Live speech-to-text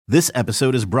This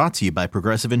episode is brought to you by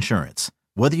Progressive Insurance.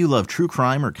 Whether you love true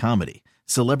crime or comedy,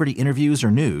 celebrity interviews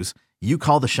or news, you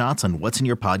call the shots on what's in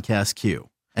your podcast queue.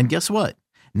 And guess what?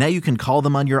 Now you can call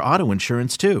them on your auto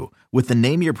insurance too with the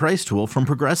Name Your Price tool from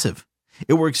Progressive.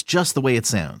 It works just the way it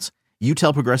sounds. You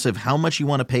tell Progressive how much you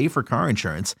want to pay for car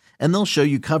insurance, and they'll show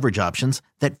you coverage options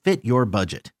that fit your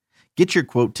budget. Get your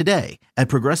quote today at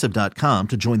Progressive.com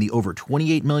to join the over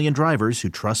 28 million drivers who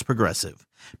trust Progressive.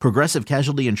 Progressive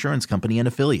Casualty Insurance Company and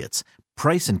Affiliates.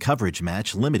 Price and coverage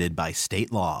match limited by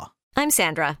state law. I'm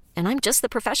Sandra, and I'm just the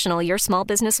professional your small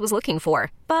business was looking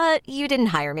for. But you didn't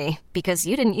hire me because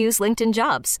you didn't use LinkedIn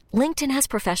Jobs. LinkedIn has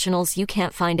professionals you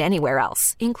can't find anywhere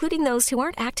else, including those who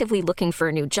aren't actively looking for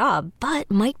a new job, but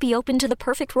might be open to the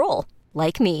perfect role,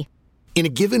 like me. In a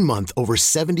given month, over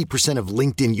 70% of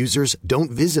LinkedIn users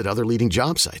don't visit other leading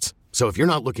job sites. So if you're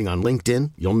not looking on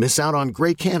LinkedIn, you'll miss out on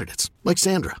great candidates like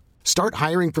Sandra. Start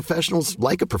hiring professionals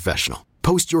like a professional.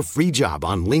 Post your free job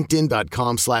on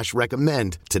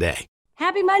linkedin.com/recommend today.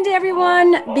 Happy Monday,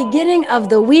 everyone. Beginning of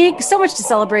the week. So much to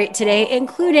celebrate today,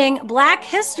 including Black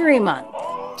History Month.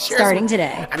 Starting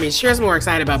today. Cher's more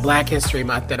excited about Black History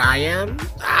Month than I am.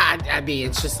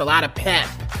 It's just a lot of pep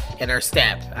in her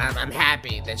step. I'm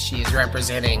happy that she's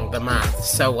representing the month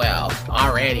so well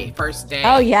already. First day.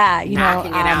 Oh, yeah.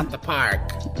 Knocking it out the park.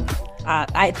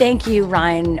 I thank you,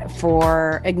 Ryan,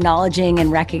 for acknowledging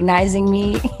and recognizing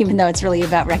me, even though it's really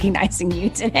about recognizing you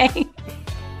today.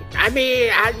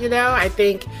 I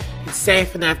think it's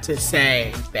safe enough to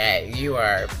say that you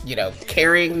are,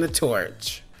 carrying the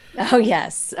torch. Oh,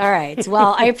 yes. All right.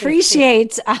 Well, I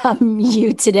appreciate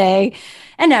you today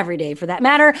and every day for that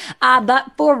matter.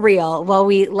 But for real, while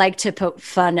we like to poke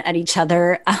fun at each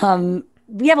other,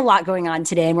 we have a lot going on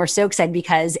today, and we're so excited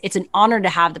because it's an honor to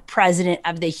have the president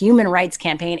of the Human Rights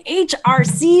Campaign,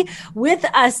 HRC, with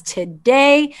us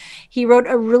today. He wrote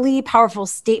a really powerful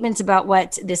statement about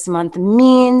what this month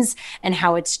means and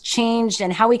how it's changed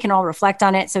and how we can all reflect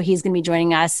on it. So he's going to be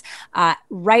joining us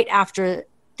right after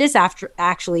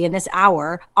in this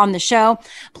hour on the show.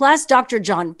 Plus, Dr.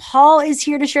 John Paul is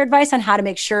here to share advice on how to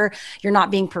make sure you're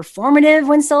not being performative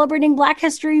when celebrating Black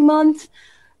History Month.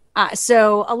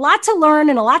 So a lot to learn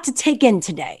and a lot to take in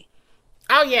today.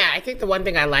 Oh, yeah. I think the one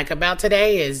thing I like about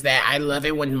today is that I love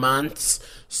it when months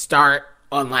start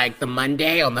on the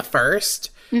Monday on the 1st.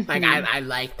 Mm-hmm. I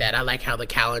like that. I like how the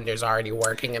calendar's already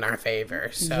working in our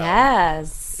favor. So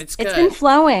yes. It's good. It's been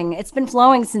flowing. It's been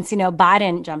flowing since,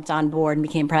 Biden jumped on board and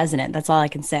became president. That's all I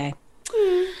can say.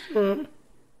 Mm-hmm.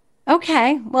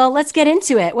 Okay, well, let's get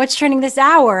into it. What's trending this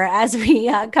hour as we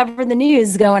cover the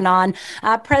news going on?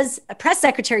 Press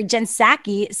Secretary Jen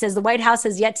Psaki says the White House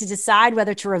has yet to decide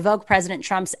whether to revoke President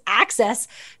Trump's access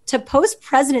to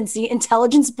post-presidency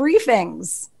intelligence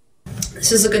briefings.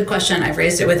 This is a good question. I've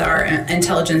raised it with our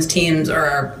intelligence teams, or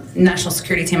our national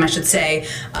security team, I should say.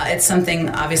 It's something,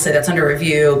 obviously, that's under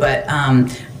review, but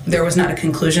there was not a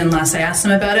conclusion last I asked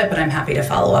them about it, but I'm happy to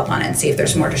follow up on it and see if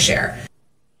there's more to share.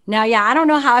 Now, yeah, I don't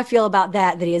know how I feel about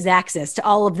that he has access to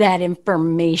all of that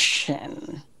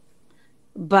information.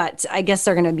 But I guess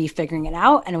they're going to be figuring it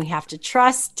out, and we have to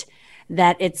trust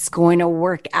that it's going to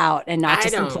work out and not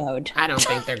just implode. I don't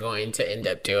think they're going to end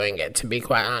up doing it, to be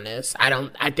quite honest.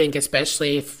 I think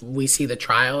especially if we see the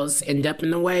trials end up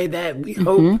in the way that we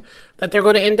hope that they're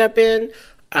going to end up in,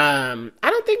 I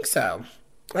don't think so.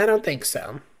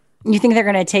 You think they're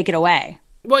going to take it away?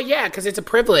 Well, yeah, because it's a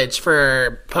privilege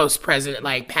for post-president,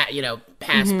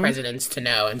 past presidents to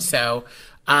know. And so,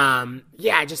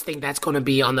 I just think that's going to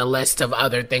be on the list of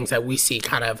other things that we see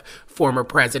kind of former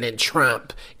President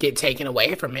Trump get taken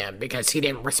away from him because he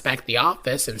didn't respect the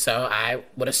office. And so I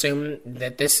would assume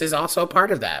that this is also a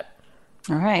part of that.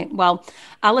 All right. Well,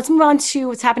 let's move on to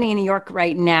what's happening in New York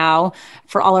right now.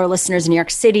 For all our listeners in New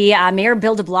York City, Mayor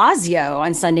Bill de Blasio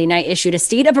on Sunday night issued a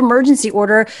state of emergency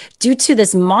order due to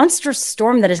this monster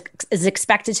storm that is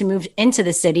expected to move into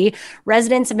the city.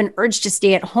 Residents have been urged to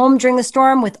stay at home during the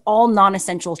storm, with all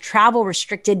non-essential travel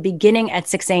restricted beginning at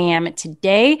 6 a.m.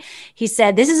 today. He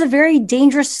said, "This is a very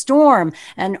dangerous storm,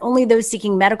 and only those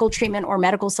seeking medical treatment or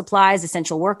medical supplies,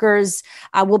 essential workers,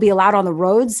 will be allowed on the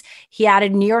roads." He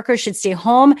added, "New Yorkers should stay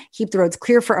home, keep the roads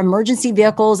clear for emergency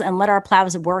vehicles, and let our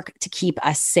plows work to keep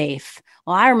us safe."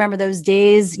 Well, I remember those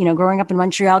days, growing up in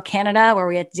Montreal, Canada, where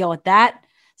we had to deal with that.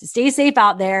 So stay safe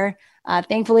out there.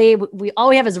 Thankfully, all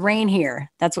we have is rain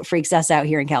here. That's what freaks us out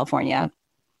here in California.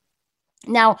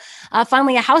 Now,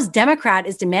 finally, a House Democrat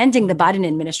is demanding the Biden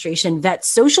administration vet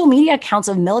social media accounts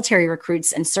of military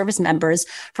recruits and service members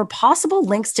for possible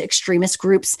links to extremist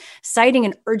groups, citing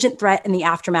an urgent threat in the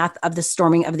aftermath of the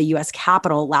storming of the U.S.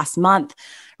 Capitol last month.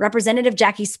 Representative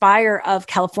Jackie Speier of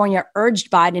California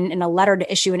urged Biden in a letter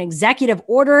to issue an executive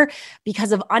order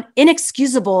because of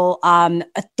inexcusable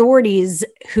authorities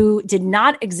who did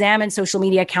not examine social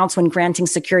media accounts when granting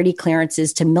security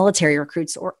clearances to military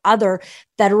recruits or other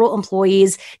federal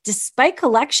employees, despite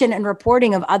collection and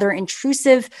reporting of other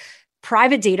intrusive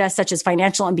private data such as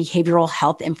financial and behavioral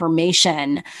health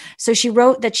information. So she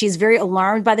wrote that she's very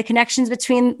alarmed by the connections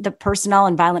between the personnel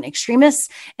and violent extremists,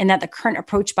 and that the current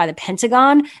approach by the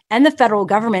Pentagon and the federal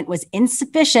government was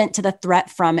insufficient to the threat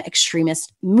from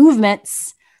extremist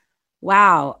movements.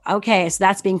 Wow. Okay. So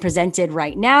that's being presented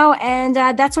right now. And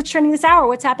that's what's trending this hour.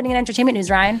 What's happening in entertainment news,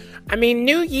 Ryan? I mean,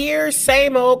 New Year,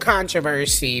 same old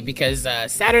controversy because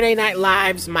Saturday Night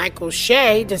Live's Michael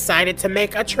Che decided to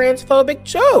make a transphobic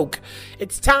joke.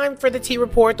 It's time for the T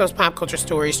Report, those pop culture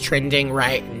stories trending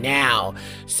right now.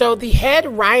 So the head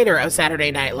writer of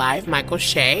Saturday Night Live, Michael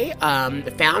Che,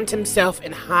 found himself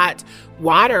in hot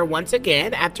water once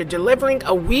again after delivering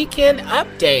a weekend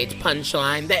update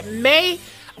punchline that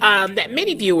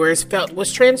many viewers felt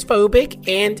was transphobic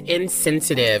and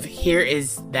insensitive. Here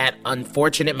is that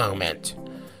unfortunate moment.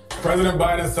 President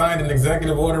Biden signed an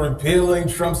executive order repealing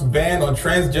Trump's ban on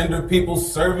transgender people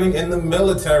serving in the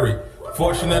military.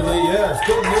 Fortunately, yeah, it's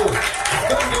good news. It's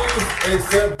good news,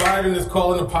 except Biden is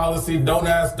calling the policy "Don't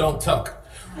ask, don't tuck,"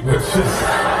 which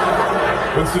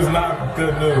is not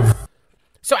good news.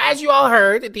 So as you all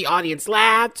heard, the audience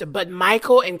laughed, but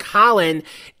Michael and Colin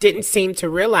didn't seem to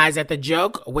realize that the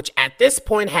joke, which at this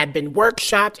point had been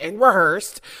workshopped and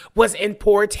rehearsed, was in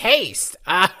poor taste.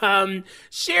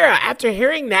 Shira, after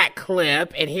hearing that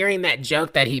clip and hearing that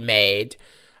joke that he made,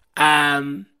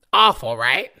 awful,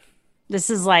 right? This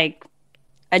is like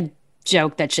a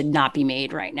joke that should not be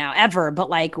made right now, ever, but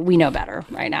like we know better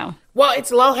right now. Well,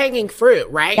 it's low-hanging fruit,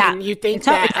 right? Yeah, and you think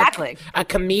that exactly. a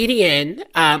comedian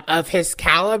of his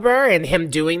caliber and him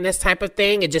doing this type of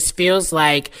thing, it just feels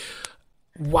like,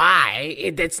 why?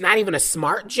 It's not even a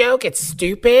smart joke. It's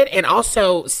stupid. And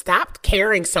also, stop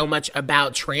caring so much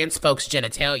about trans folks'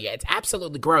 genitalia. It's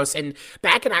absolutely gross. And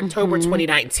back in October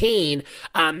 2019,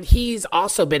 he's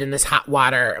also been in this hot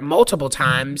water multiple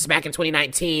times. Back in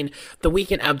 2019, the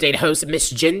Weekend Update host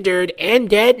misgendered and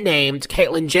dead-named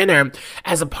Caitlyn Jenner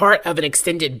as a part of an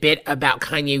extended bit about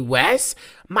Kanye West.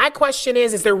 My question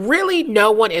is there really no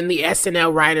one in the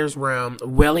SNL writers' room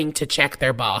willing to check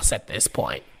their boss at this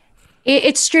point?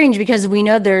 It's strange because we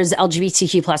know there's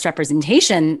LGBTQ plus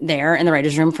representation there in the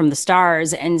writers' room from the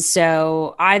stars. And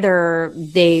so either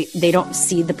they don't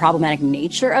see the problematic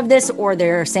nature of this, or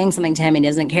they're saying something to him and he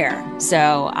doesn't care.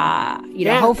 So,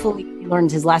 hopefully he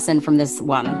learned his lesson from this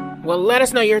one. Well, let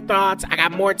us know your thoughts. I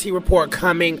got more T Report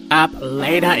coming up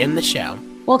later in the show.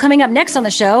 Well, coming up next on the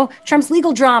show, Trump's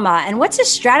legal drama and what's his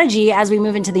strategy as we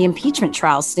move into the impeachment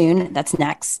trial soon. That's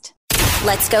next.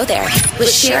 Let's go there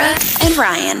with Shira and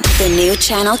Ryan, the new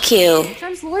Channel Q.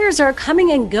 Trump's lawyers are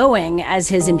coming and going as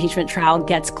his impeachment trial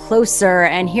gets closer.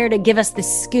 And here to give us the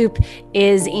scoop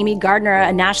is Amy Gardner,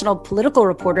 a national political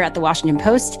reporter at The Washington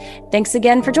Post. Thanks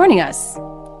again for joining us.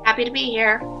 Happy to be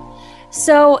here.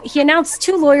 So he announced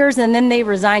 2 lawyers and then they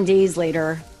resigned days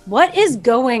later. What is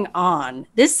going on?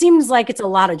 This seems like it's a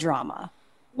lot of drama.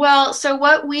 Well, so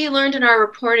what we learned in our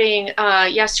reporting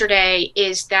yesterday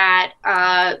is that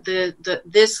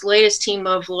this latest team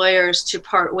of lawyers to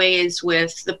part ways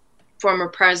with the former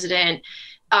president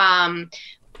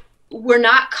were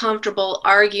not comfortable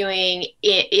arguing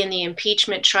in the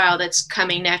impeachment trial that's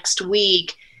coming next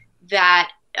week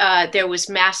that there was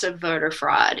massive voter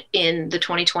fraud in the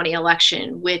 2020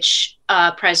 election, which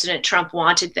President Trump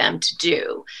wanted them to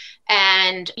do.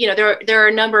 And, there are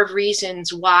a number of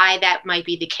reasons why that might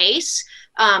be the case.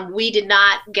 We did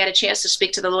not get a chance to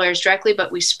speak to the lawyers directly, but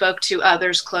we spoke to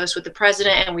others close with the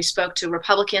president, and we spoke to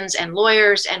Republicans and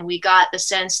lawyers, and we got the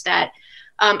sense that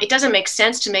it doesn't make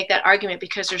sense to make that argument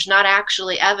because there's not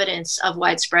actually evidence of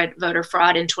widespread voter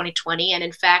fraud in 2020. And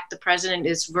in fact, the president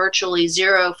is virtually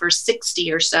 0 for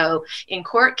 60 or so in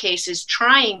court cases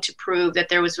trying to prove that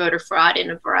there was voter fraud in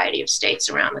a variety of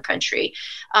states around the country.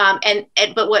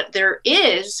 But what there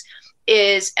is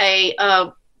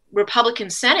a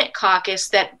Republican Senate caucus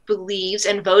that believes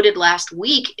and voted last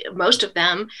week, most of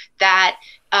them, that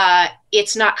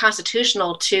it's not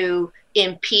constitutional to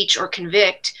impeach or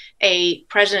convict a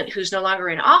president who's no longer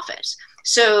in office.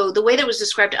 So the way that was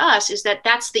described to us is that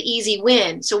that's the easy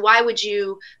win. So why would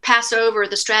you pass over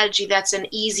the strategy that's an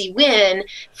easy win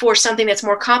for something that's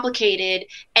more complicated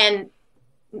and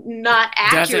not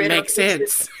accurate? Doesn't make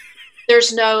sense.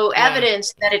 There's no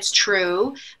evidence that it's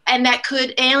true, and that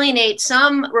could alienate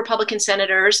some Republican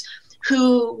senators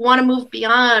who want to move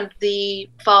beyond the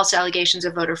false allegations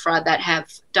of voter fraud that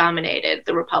have dominated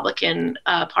the Republican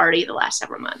Party the last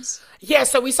several months. Yeah,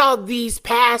 so we saw these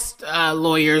past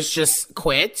lawyers just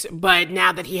quit, but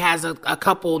now that he has a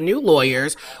couple new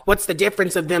lawyers, what's the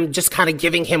difference of them just kind of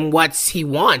giving him what he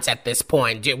wants at this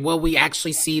point? Will we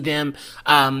actually see them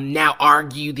now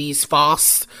argue these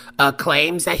false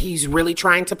claims that he's really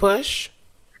trying to push?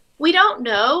 We don't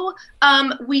know.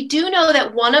 We do know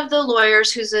that one of the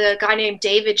lawyers, who's a guy named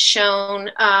David Schoen,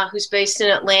 who's based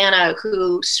in Atlanta,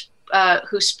 who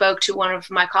spoke to one of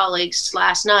my colleagues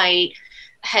last night,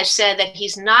 has said that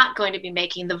he's not going to be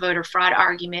making the voter fraud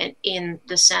argument in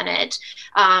the Senate.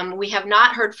 We have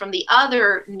not heard from the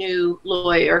other new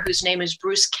lawyer, whose name is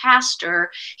Bruce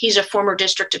Castor. He's a former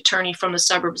district attorney from the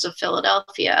suburbs of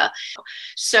Philadelphia.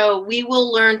 So we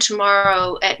will learn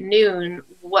tomorrow at noon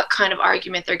what kind of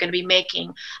argument they're going to be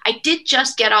making. I did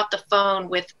just get off the phone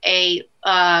with a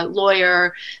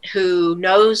lawyer who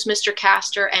knows Mr.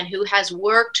 Castor and who has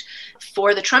worked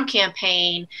for the Trump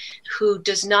campaign, who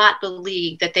does not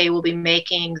believe that they will be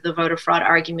making the voter fraud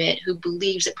argument, who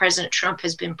believes that President Trump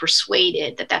has been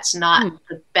persuaded that that's not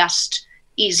the best,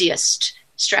 easiest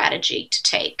strategy to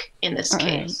take in this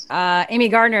case. Amy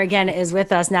Gardner, again, is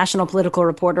with us, national political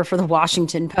reporter for the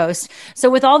Washington Post. So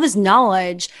with all this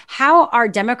knowledge, how are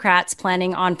Democrats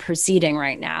planning on proceeding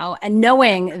right now? And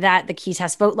knowing that the key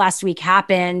test vote last week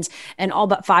happened and all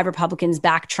but 5 Republicans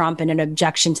backed Trump in an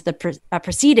objection to the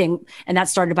proceeding, and that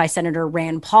started by Senator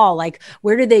Rand Paul, like,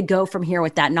 where do they go from here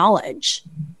with that knowledge?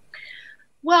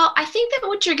 Well, I think that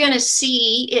what you're going to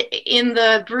see in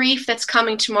the brief that's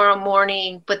coming tomorrow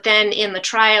morning, but then in the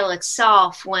trial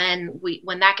itself, when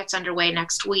that gets underway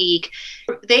next week,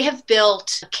 they have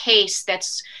built a case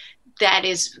that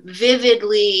is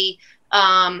vividly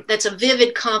that's a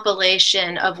vivid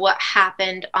compilation of what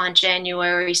happened on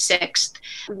January 6th,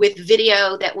 with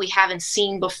video that we haven't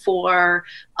seen before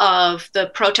of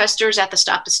the protesters at the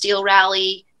Stop the Steal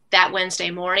rally that Wednesday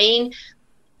morning.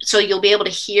 So you'll be able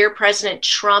to hear President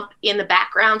Trump in the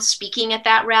background speaking at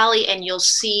that rally, and you'll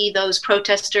see those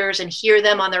protesters and hear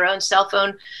them on their own cell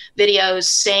phone videos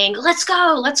saying, let's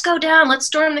go down, let's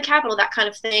storm the Capitol, that kind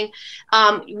of thing.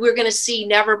 We're going to see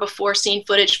never before seen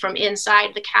footage from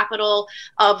inside the Capitol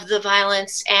of the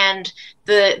violence and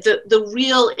the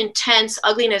real intense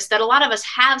ugliness that a lot of us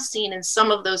have seen in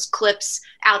some of those clips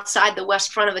outside the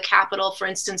west front of the Capitol. For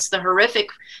instance, the horrific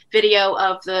video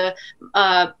of the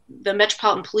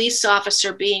Metropolitan Police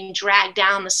officer being dragged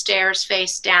down the stairs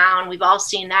face down. We've all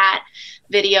seen that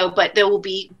video, but there will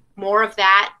be more of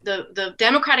that. The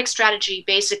Democratic strategy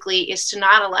basically is to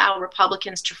not allow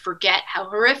Republicans to forget how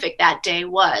horrific that day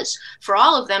was for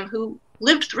all of them who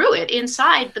lived through it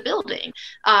inside the building.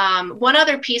 One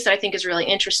other piece that I think is really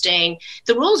interesting,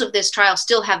 the rules of this trial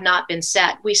still have not been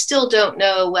set. We still don't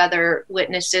know whether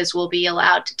witnesses will be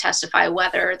allowed to testify,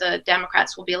 whether the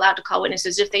Democrats will be allowed to call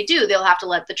witnesses. If they do, they'll have to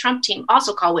let the Trump team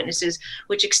also call witnesses,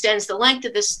 which extends the length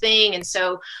of this thing. And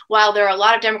so while there are a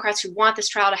lot of Democrats who want this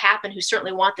trial to happen, who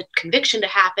certainly want the conviction to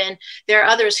happen, there are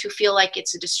others who feel like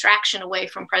it's a distraction away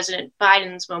from President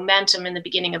Biden's momentum in the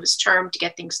beginning of his term to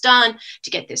get things done,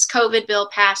 to get this COVID bill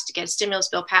passed, to get a stimulus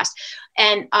bill passed.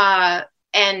 And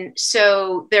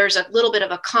so there's a little bit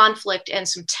of a conflict and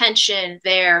some tension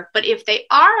there. But if they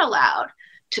are allowed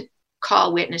to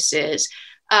call witnesses,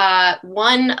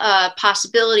 one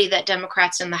possibility that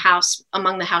Democrats in the House,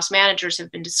 among the House managers, have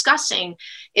been discussing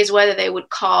is whether they would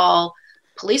call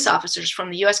police officers from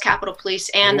the U.S. Capitol Police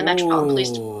and the Metropolitan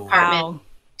Police Department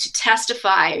to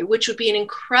testify, which would be an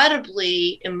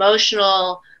incredibly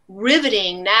emotional,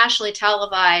 riveting, nationally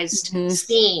televised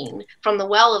scene from the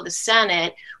well of the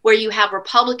Senate, where you have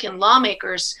Republican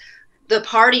lawmakers, the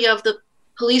party of the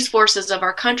police forces of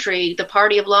our country, the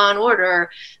party of law and order,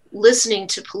 listening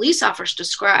to police officers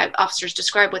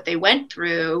describe what they went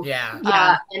through,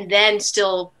 and then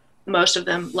still most of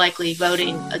them likely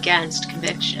voting against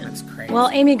conviction. That's crazy. Well,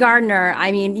 Amy Gardner,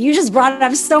 I mean, you just brought it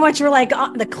up so much. We're like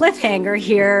on the cliffhanger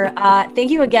here. Thank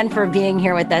you again for being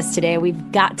here with us today.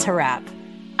 We've got to wrap.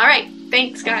 All right.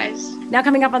 Thanks, guys. Now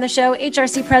coming up on the show,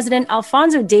 HRC President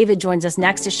Alphonso David joins us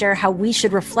next to share how we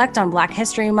should reflect on Black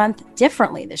History Month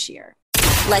differently this year.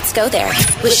 Let's go there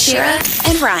with Shira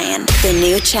and Ryan, the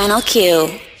new Channel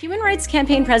Q. Human Rights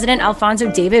Campaign President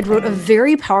Alphonso David wrote a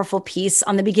very powerful piece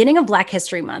on the beginning of Black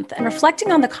History Month and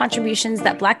reflecting on the contributions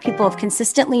that Black people have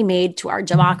consistently made to our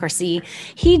democracy.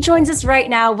 He joins us right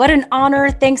now. What an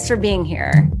honor. Thanks for being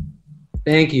here.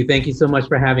 Thank you. Thank you so much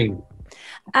for having me.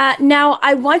 Now,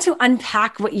 I want to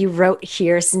unpack what you wrote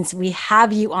here since we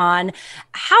have you on.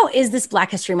 How is this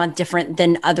Black History Month different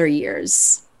than other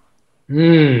years?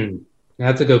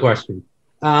 That's a good question.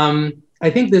 I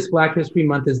think this Black History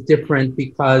Month is different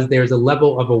because there's a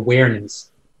level of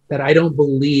awareness that I don't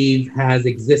believe has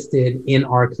existed in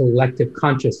our collective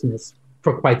consciousness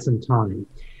for quite some time.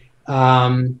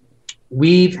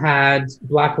 We've had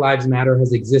Black Lives Matter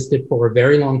has existed for a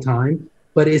very long time,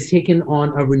 but it's taken on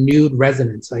a renewed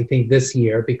resonance, I think, this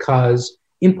year because,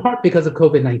 in part because of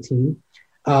COVID-19,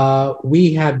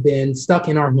 we have been stuck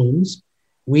in our homes.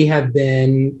 We have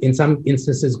been, in some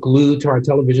instances, glued to our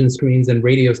television screens and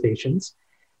radio stations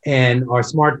and our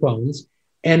smartphones,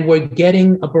 and we're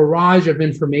getting a barrage of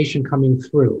information coming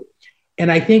through.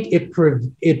 And I think it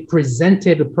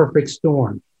presented a perfect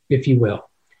storm, if you will.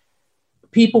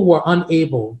 People were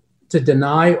unable to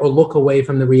deny or look away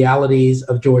from the realities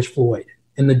of George Floyd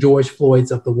and the George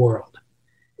Floyds of the world.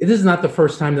 This is not the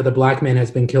first time that a Black man has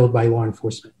been killed by law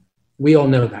enforcement. We all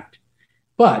know that.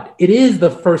 But it is the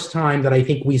first time that I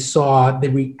think we saw the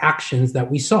reactions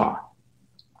that we saw.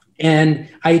 And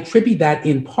I attribute that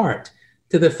in part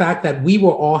to the fact that we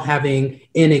were all having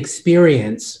an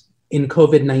experience in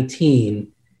COVID-19,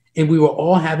 and we were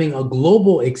all having a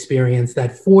global experience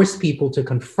that forced people to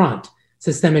confront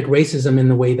systemic racism in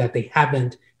the way that they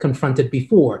haven't confronted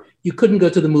before. You couldn't go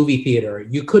to the movie theater.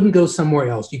 You couldn't go somewhere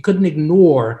else. You couldn't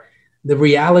ignore the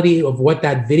reality of what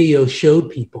that video showed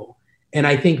people. And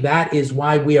I think that is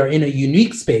why we are in a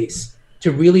unique space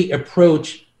to really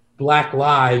approach Black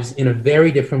lives in a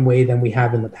very different way than we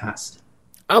have in the past.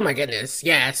 Oh my goodness.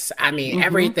 Yes. I mean,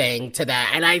 everything to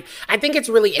that. And I think it's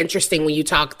really interesting when you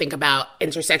think about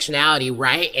intersectionality,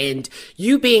 right? And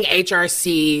you being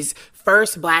HRC's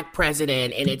first Black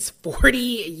president in its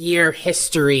 40-year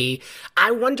history,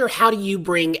 I wonder, how do you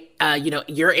bring,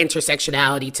 your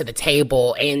intersectionality to the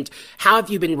table, and how have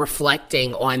you been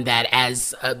reflecting on that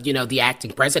as, the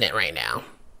acting president right now?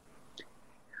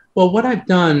 Well, what I've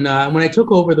done, when I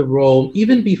took over the role,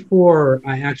 even before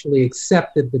I actually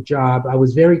accepted the job, I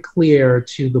was very clear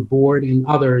to the board and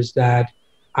others that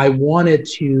I wanted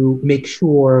to make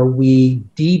sure we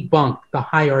debunk the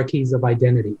hierarchies of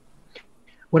identity.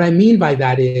 What I mean by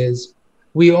that is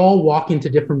we all walk into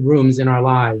different rooms in our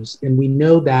lives, and we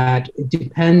know that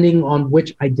depending on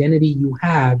which identity you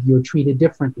have, you're treated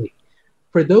differently.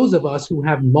 For those of us who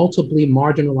have multiply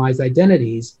marginalized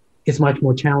identities, it's much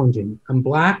more challenging. I'm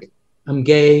Black, I'm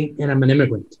gay, and I'm an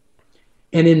immigrant.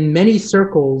 And in many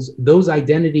circles, those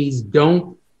identities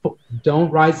don't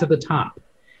rise to the top.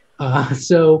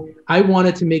 So I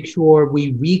wanted to make sure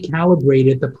we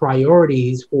recalibrated the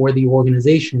priorities for the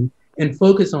organization and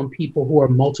focus on people who are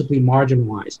multiply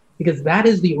marginalized, because that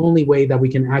is the only way that we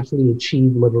can actually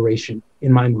achieve liberation,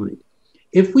 in my mind.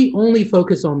 If we only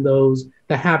focus on those,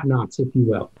 the have-nots, if you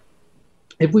will,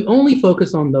 if we only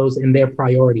focus on those and their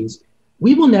priorities,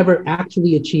 we will never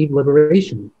actually achieve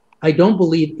liberation. I don't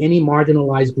believe any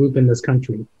marginalized group in this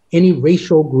country, any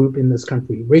racial group in this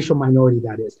country, racial minority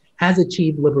that is, has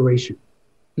achieved liberation.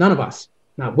 None of us.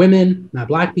 Not women, not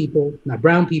Black people, not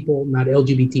brown people, not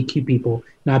LGBTQ people,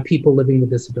 not people living with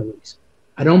disabilities.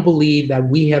 I don't believe that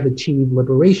we have achieved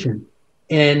liberation.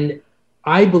 And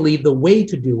I believe the way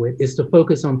to do it is to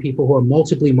focus on people who are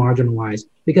multiply marginalized,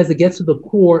 because it gets to the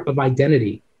core of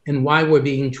identity and why we're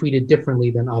being treated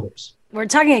differently than others. We're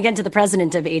talking again to the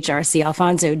president of HRC,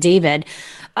 Alfonso David.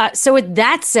 So with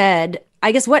that said,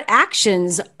 I guess what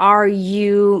actions are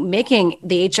you making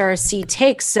the HRC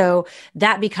take so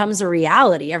that becomes a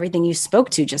reality, everything you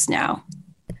spoke to just now?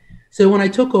 So when I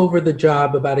took over the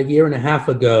job about a year and a half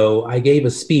ago, I gave a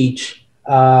speech,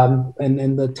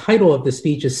 and the title of the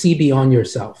speech is See Beyond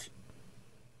Yourself.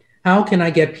 How can I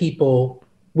get people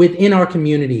within our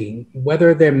community,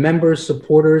 whether they're members,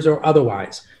 supporters, or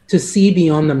otherwise, to see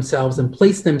beyond themselves and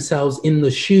place themselves in the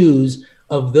shoes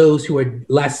of those who are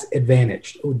less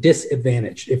advantaged or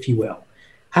disadvantaged, if you will?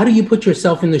 How do you put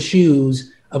yourself in the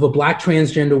shoes of a Black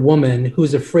transgender woman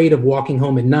who's afraid of walking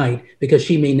home at night because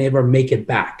she may never make it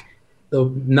back?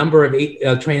 The number of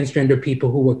transgender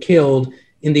people who were killed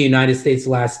in the United States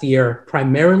last year,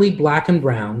 primarily Black and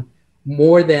brown,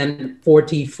 more than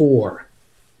 44,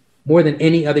 more than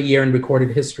any other year in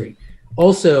recorded history.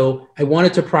 Also, I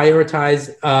wanted to prioritize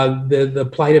the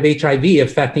plight of HIV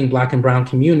affecting Black and brown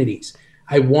communities.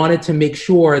 I wanted to make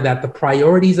sure that the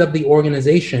priorities of the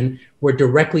organization were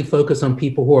directly focused on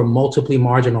people who are multiply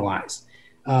marginalized.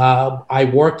 I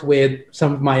worked with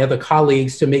some of my other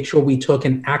colleagues to make sure we took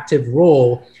an active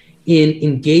role in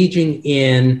engaging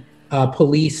in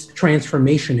police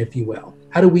transformation, if you will.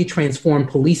 How do we transform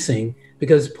policing?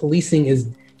 Because policing is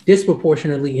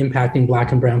disproportionately impacting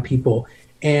Black and brown people.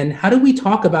 And how do we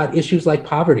talk about issues like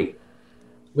poverty?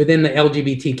 Within the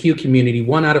LGBTQ community,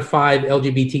 1 out of 5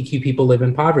 LGBTQ people live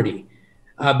in poverty.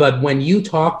 But when you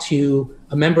talk to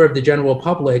a member of the general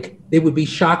public, they would be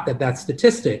shocked at that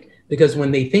statistic, because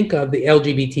when they think of the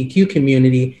LGBTQ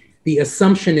community, the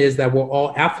assumption is that we're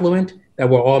all affluent, that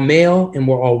we're all male, and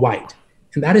we're all white.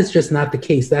 And that is just not the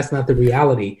case. That's not the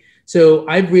reality. So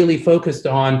I've really focused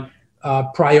on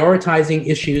prioritizing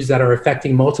issues that are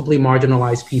affecting multiply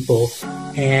marginalized people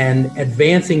and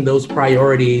advancing those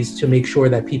priorities to make sure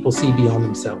that people see beyond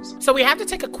themselves. So we have to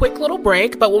take a quick little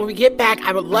break, but when we get back,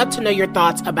 I would love to know your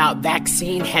thoughts about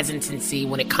vaccine hesitancy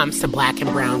when it comes to Black and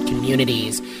brown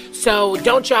communities. So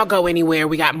don't y'all go anywhere.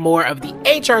 We got more of the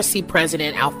HRC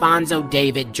president, Alfonso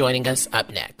David, joining us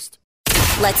up next.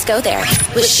 Let's go there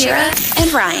with Shira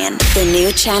and Ryan, the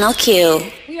new Channel Q.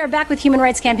 We are back with Human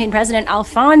Rights Campaign President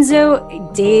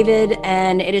Alfonso David,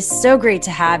 and it is so great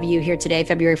to have you here today,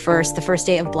 February 1st, the first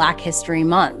day of Black History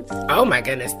Month. Oh my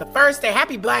goodness, the first day.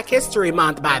 Happy Black History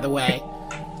Month, by the way.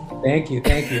 Thank you.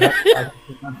 Happy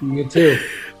month to you too.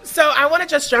 So I want to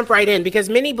just jump right in, because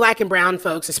many Black and brown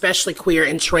folks, especially queer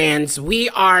and trans, we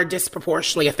are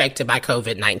disproportionately affected by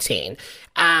COVID-19.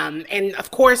 And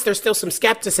of course, there's still some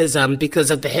skepticism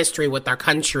because of the history with our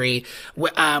country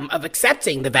of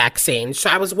accepting the vaccine.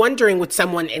 So I was wondering, with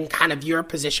someone in kind of your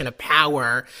position of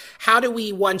power, how do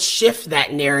we, one, shift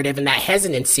that narrative and that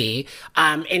hesitancy?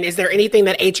 And is there anything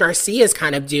that HRC is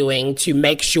kind of doing to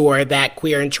make sure that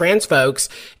queer and trans folks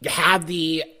have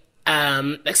the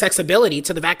accessibility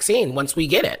to the vaccine once we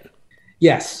get it?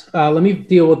 Yes. Let me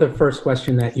deal with the first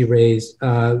question that you raised.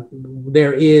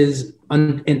 There is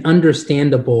an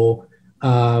understandable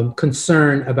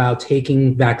concern about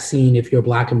taking vaccine if you're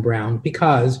Black and brown,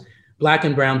 because Black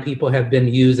and brown people have been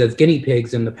used as guinea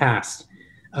pigs in the past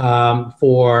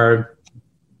for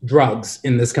drugs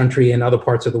in this country and other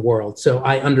parts of the world. So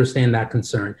I understand that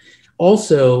concern.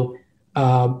 Also,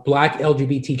 Black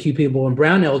LGBTQ people and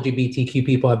brown LGBTQ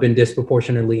people have been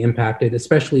disproportionately impacted,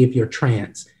 especially if you're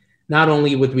trans, not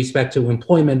only with respect to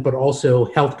employment, but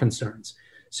also health concerns.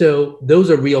 So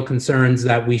those are real concerns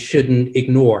that we shouldn't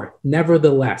ignore.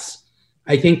 Nevertheless,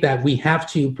 I think that we have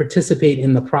to participate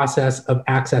in the process of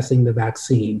accessing the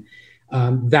vaccine.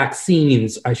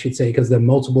 Vaccines, I should say, because there are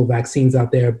multiple vaccines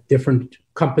out there. Different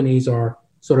companies are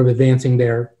sort of advancing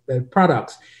their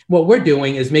products. What we're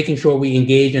doing is making sure we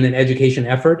engage in an education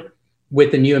effort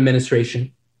with the new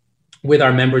administration, with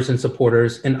our members and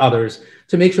supporters and others,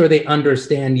 to make sure they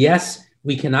understand, yes,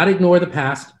 we cannot ignore the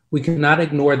past. We cannot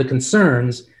ignore the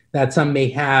concerns that some may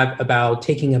have about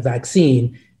taking a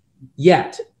vaccine.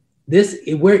 Yet,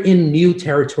 we're in new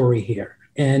territory here,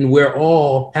 and we're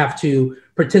all have to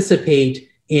participate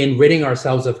in ridding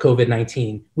ourselves of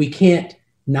COVID-19. We can't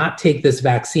not take this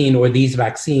vaccine or these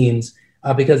vaccines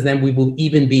because then we will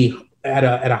even be at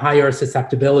a higher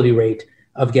susceptibility rate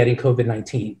of getting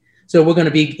COVID-19. So we're going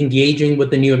to be engaging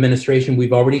with the new administration.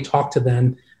 We've already talked to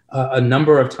them a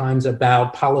number of times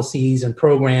about policies and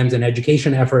programs and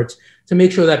education efforts to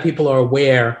make sure that people are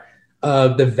aware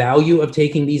of the value of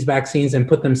taking these vaccines and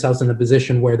put themselves in a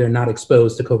position where they're not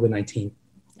exposed to COVID-19.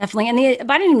 Definitely. And the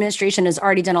Biden administration has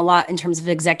already done a lot in terms of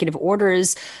executive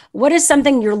orders. What is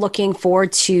something you're looking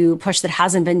forward to push that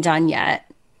hasn't been done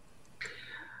yet?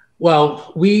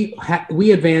 Well, we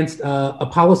advanced a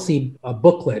policy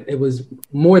booklet. It was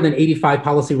more than 85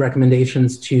 policy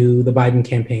recommendations to the Biden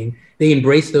campaign. They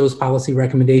embraced those policy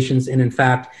recommendations and, in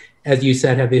fact, as you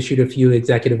said, have issued a few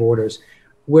executive orders.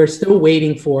 We're still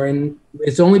waiting for, and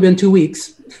it's only been 2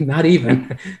 weeks, not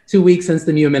even 2 weeks since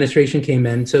the new administration came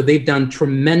in. So they've done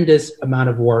tremendous amount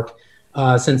of work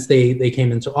since they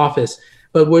came into office.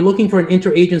 But we're looking for an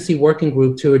interagency working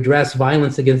group to address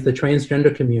violence against the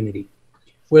transgender community.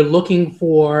 We're looking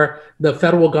for the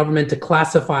federal government to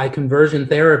classify conversion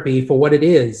therapy for what it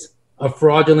is, a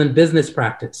fraudulent business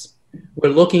practice.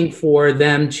 We're looking for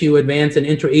them to advance an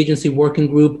interagency working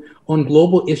group on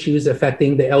global issues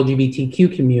affecting the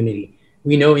LGBTQ community.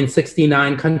 We know in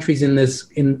 69 countries on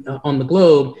the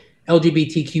globe,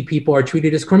 LGBTQ people are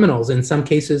treated as criminals, in some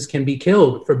cases can be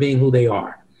killed for being who they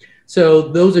are. So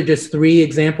those are just 3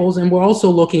 examples. And we're also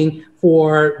looking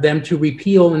for them to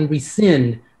repeal and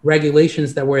rescind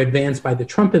regulations that were advanced by the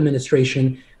Trump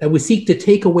administration that would seek to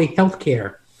take away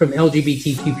healthcare from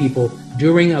LGBTQ people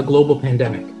during a global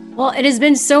pandemic. Well, it has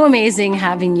been so amazing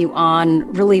having you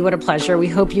on. Really, what a pleasure. We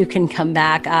hope you can come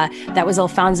back. That was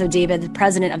Alfonso David, the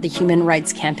president of the Human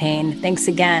Rights Campaign. Thanks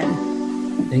again.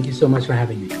 Thank you so much for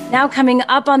having me. Now coming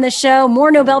up on the show,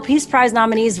 more Nobel Peace Prize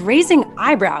nominees raising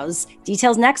eyebrows.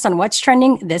 Details next on What's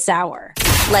Trending this hour.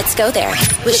 Let's go there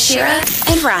with Shira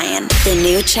and Ryan, the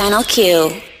new Channel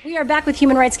Q. We are back with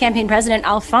Human Rights Campaign President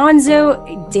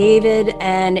Alfonso David,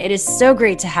 and it is so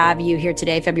great to have you here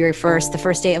today, February 1st, the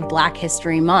first day of Black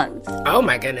History Month. Oh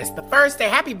my goodness, the first day.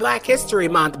 Happy Black History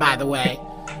Month, by the way.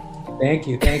 Thank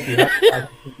you.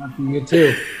 You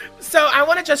too. So I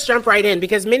want to just jump right in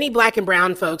because many Black and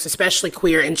brown folks, especially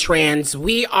queer and trans,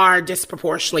 we are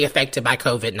disproportionately affected by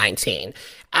COVID-19.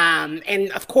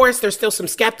 And of course, there's still some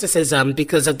skepticism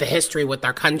because of the history with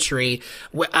our country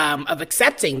of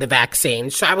accepting the vaccine.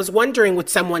 So I was wondering, with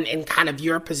someone in kind of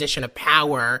your position of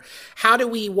power, how do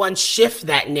we, one, shift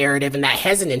that narrative and that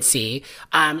hesitancy?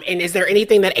 And is there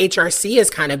anything that HRC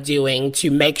is kind of doing to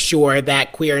make sure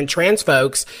that queer and trans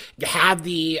folks have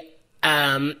the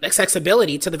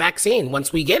accessibility to the vaccine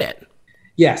once we get it?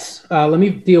 Yes. Let me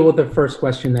deal with the first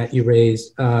question that you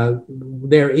raised.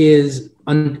 There is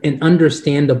an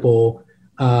understandable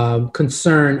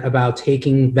concern about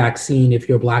taking vaccine if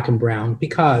you're Black and brown,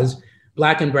 because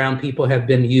Black and brown people have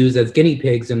been used as guinea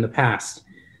pigs in the past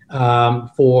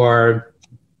for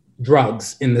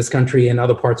drugs in this country and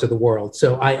other parts of the world.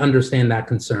 So I understand that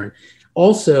concern.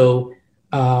 Also,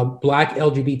 Black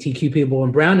LGBTQ people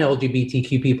and brown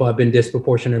LGBTQ people have been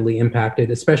disproportionately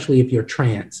impacted, especially if you're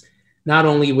trans, not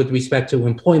only with respect to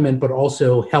employment, but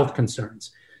also health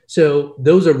concerns. So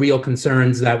those are real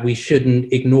concerns that we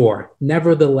shouldn't ignore.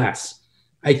 Nevertheless,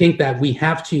 I think that we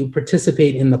have to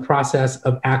participate in the process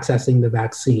of accessing the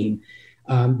vaccine.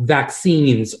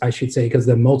 Vaccines, I should say, because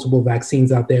there are multiple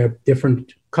vaccines out there.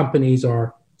 Different companies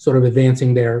are sort of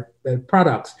advancing their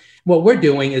products. What we're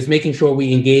doing is making sure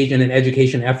we engage in an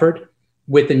education effort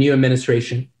with the new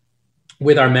administration,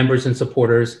 with our members and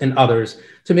supporters and others,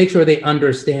 to make sure they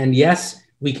understand, yes,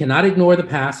 we cannot ignore the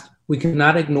past. We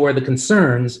cannot ignore the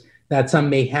concerns that some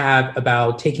may have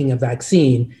about taking a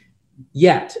vaccine.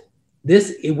 Yet,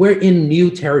 we're in new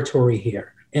territory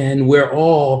here, and we're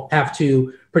all have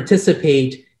to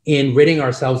participate in ridding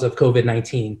ourselves of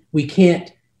COVID-19. We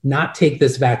can't not take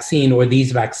this vaccine or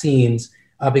these vaccines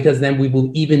because then we will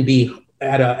even be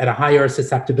at a higher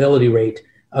susceptibility rate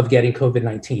of getting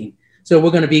COVID-19. So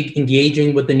we're going to be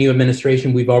engaging with the new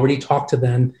administration. We've already talked to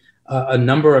them a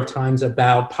number of times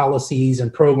about policies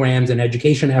and programs and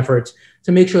education efforts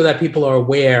to make sure that people are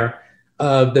aware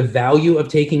of the value of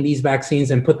taking these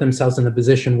vaccines and put themselves in a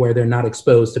position where they're not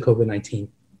exposed to COVID-19.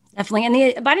 Definitely. And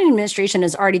the Biden administration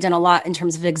has already done a lot in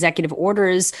terms of executive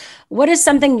orders. What is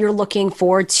something you're looking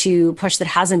forward to push that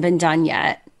hasn't been done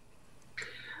yet?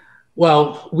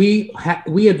 Well, we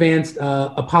advanced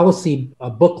a policy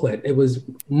booklet. It was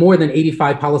more than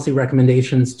 85 policy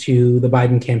recommendations to the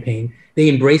Biden campaign. They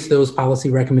embraced those policy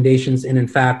recommendations and, in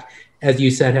fact, as you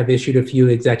said, have issued a few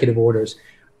executive orders.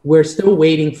 We're still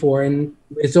waiting for, and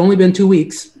it's only been 2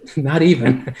 weeks, not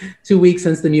even 2 weeks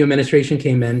since the new administration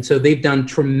came in. So they've done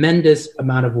tremendous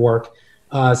amount of work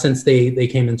since they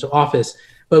came into office.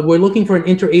 But we're looking for an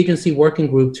interagency working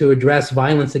group to address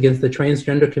violence against the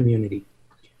transgender community.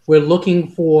 We're looking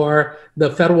for the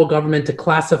federal government to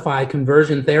classify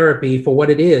conversion therapy for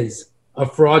what it is, a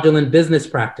fraudulent business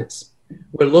practice.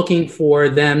 We're looking for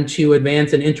them to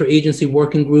advance an interagency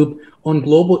working group on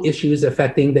global issues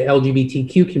affecting the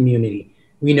LGBTQ community.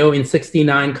 We know in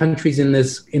 69 countries on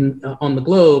the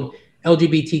globe,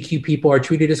 LGBTQ people are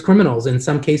treated as criminals, in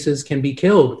some cases can be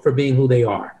killed for being who they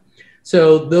are.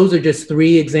 So those are just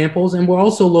 3 examples. And we're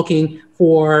also looking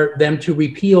for them to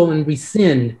repeal and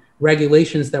rescind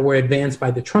regulations that were advanced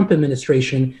by the Trump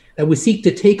administration that would seek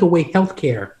to take away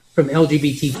healthcare from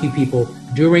LGBTQ people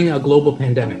during a global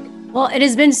pandemic. Well, it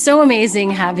has been so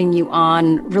amazing having you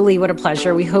on. Really, what a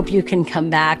pleasure. We hope you can come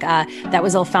back. That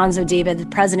was Alfonso David, the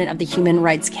president of the Human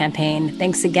Rights Campaign.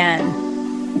 Thanks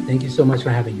again. Thank you so much for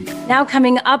having me. Now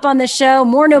coming up on the show,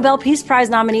 more Nobel Peace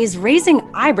Prize nominees raising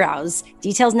eyebrows.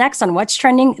 Details next on What's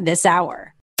Trending this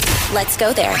hour. Let's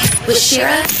go there with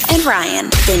Shira and Ryan,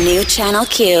 the new Channel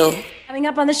Q. Coming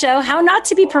up on the show, how not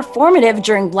to be performative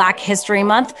during Black History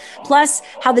Month, plus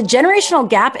how the generational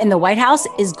gap in the White House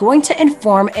is going to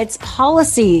inform its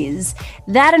policies.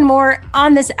 That and more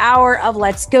on this hour of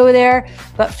Let's Go There.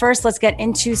 But first, let's get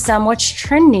into some What's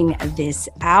Trending this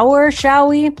hour, shall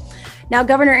we? Now,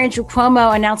 Governor Andrew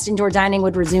Cuomo announced indoor dining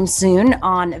would resume soon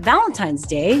on Valentine's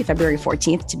Day, February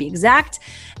 14th to be exact.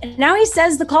 And now he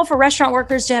says the call for restaurant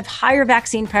workers to have higher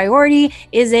vaccine priority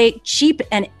is a cheap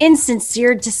and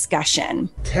insincere discussion.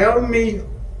 Tell me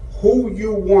who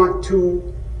you want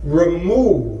to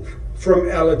remove from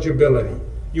eligibility.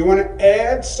 You want to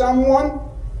add someone?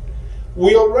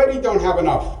 We already don't have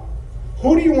enough.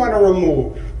 Who do you want to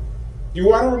remove? Do you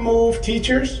want to remove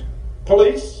teachers,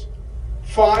 police,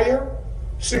 fire,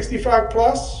 65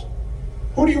 plus?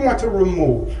 Who do you want to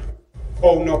remove?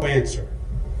 Oh, no answer.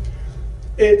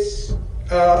 It's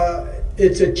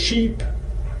it's a cheap,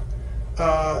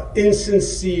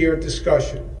 insincere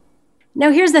discussion.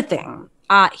 Now, here's the thing.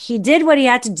 He did what he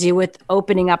had to do with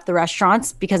opening up the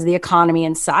restaurants because of the economy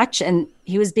and such, and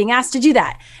he was being asked to do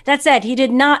that. That said, he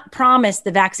did not promise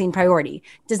the vaccine priority.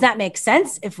 Does that make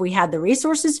sense if we had the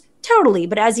resources? Totally.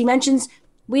 But as he mentions,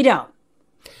 we don't.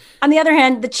 On the other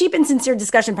hand, the cheap and sincere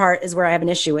discussion part is where I have an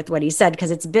issue with what he said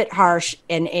because it's a bit harsh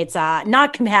and it's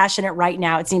not compassionate right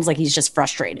now. It seems like he's just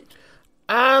frustrated.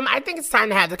 I think it's time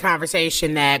to have the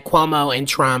conversation that Cuomo and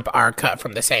Trump are cut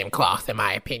from the same cloth, in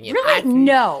my opinion. Really?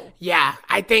 No. Yeah,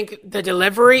 I think the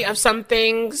delivery of some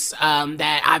things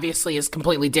that obviously is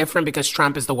completely different because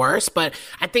Trump is the worst. But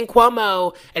I think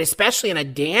Cuomo, and especially in a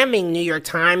damning New York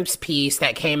Times piece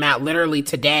that came out literally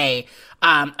today,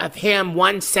 of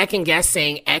him, second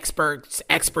guessing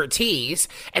expertise,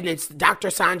 and it's Dr.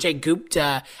 Sanjay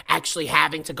Gupta actually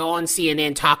having to go on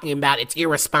CNN talking about it's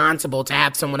irresponsible to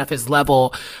have someone of his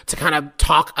level to kind of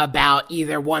talk about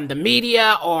either the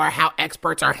media or how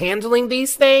experts are handling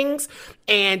these things.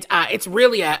 And it's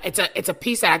really it's a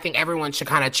piece that I think everyone should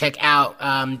kind of check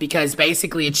out because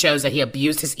basically it shows that he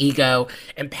abused his ego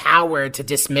and power to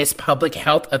dismiss public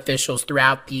health officials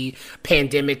throughout the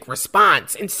pandemic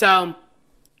response. And so,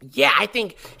 yeah, I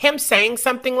think him saying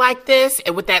something like this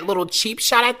and with that little cheap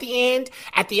shot at the end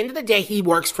of the day, he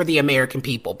works for the American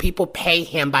people. People pay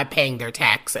him by paying their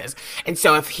taxes. And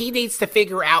so if he needs to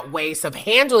figure out ways of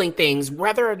handling things,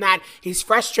 whether or not he's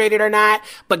frustrated or not,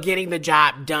 but getting the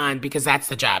job done because that's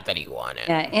the job that he wanted.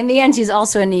 Yeah, in the end, he's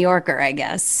also a New Yorker, I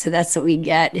guess. So that's what we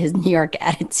get, his New York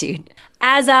attitude.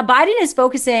 As Biden is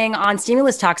focusing on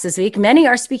stimulus talks this week, many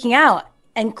are speaking out,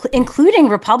 and including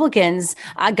Republicans.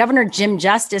 Governor Jim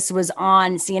Justice was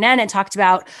on CNN and talked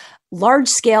about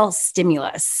large-scale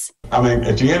stimulus. I mean,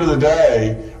 at the end of the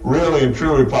day, really and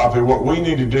truly, Poppy, what we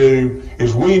need to do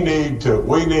is we need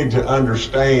to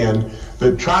understand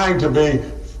that trying to be,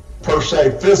 per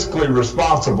se, fiscally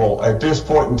responsible at this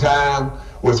point in time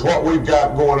with what we've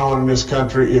got going on in this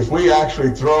country, if we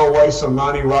actually throw away some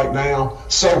money right now,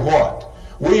 so what?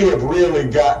 We have really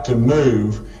got to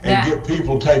move and get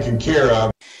people taken care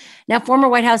of. Now, former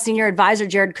White House senior advisor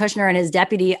Jared Kushner and his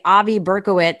deputy Avi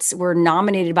Berkowitz were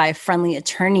nominated by a friendly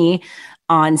attorney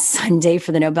on Sunday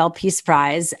for the Nobel Peace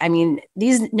Prize. I mean,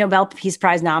 these Nobel Peace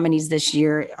Prize nominees this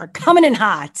year are coming in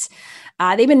hot.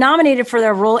 They've been nominated for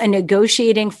their role in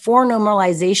negotiating foreign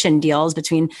normalization deals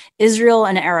between Israel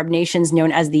and Arab nations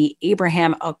known as the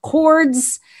Abraham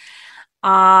Accords.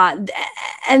 And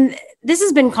this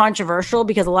has been controversial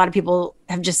because a lot of people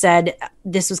have just said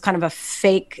this was kind of a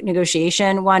fake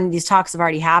negotiation. One, these talks have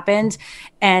already happened.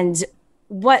 And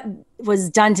what was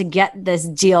done to get this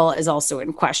deal is also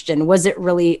in question. Was it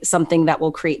really something that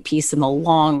will create peace in the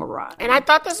long run? And I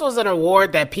thought this was an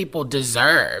award that people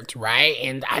deserved, right?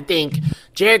 And I think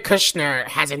Jared Kushner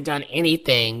hasn't done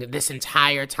anything this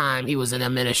entire time he was in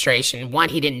administration. One,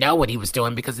 he didn't know what he was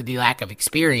doing because of the lack of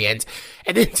experience.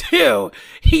 And then two,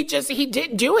 he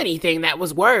didn't do anything that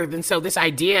was worth. And so this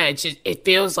idea, it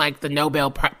feels like the Nobel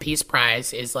Peace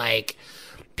Prize is like,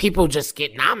 people just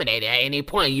get nominated at any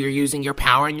point. You're using your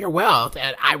power and your wealth.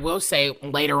 And I will say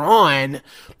later on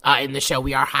in the show,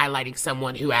 we are highlighting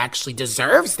someone who actually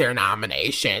deserves their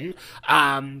nomination.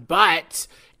 But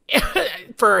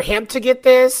for him to get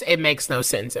this, it makes no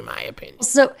sense in my opinion.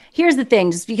 So here's the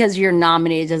thing. Just because you're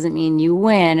nominated doesn't mean you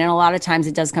win. And a lot of times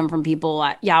it does come from people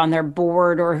on their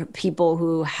board or people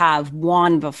who have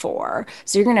won before.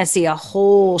 So you're going to see a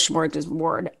whole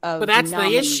smorgasbord of But that's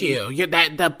nominees. The issue.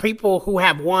 That the people who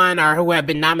have won or who have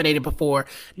been nominated before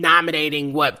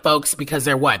nominating folks because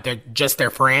they're just their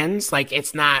friends. Like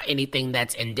it's not anything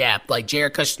that's in depth. Like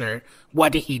Jared Kushner,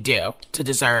 what did he do to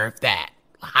deserve that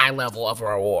high level of a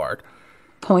reward?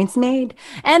 Points made.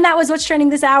 And that was what's trending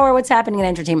this hour. What's happening in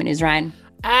entertainment news, Ryan?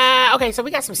 Okay, so we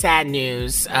got some sad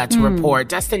news to report.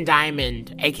 Dustin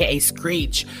Diamond, a.k.a.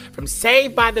 Screech, from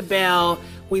Saved by the Bell.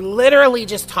 We literally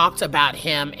just talked about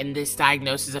him and this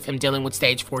diagnosis of him dealing with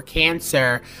stage 4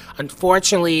 cancer.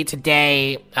 Unfortunately,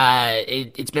 today,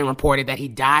 it's been reported that he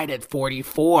died at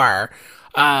 44.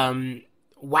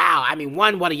 Wow. I mean,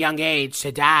 what a young age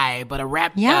to die. But a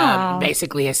rep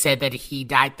basically has said that he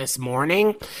died this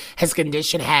morning. His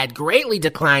condition had greatly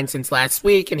declined since last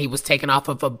week, and he was taken off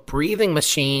of a breathing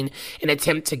machine in an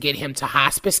attempt to get him to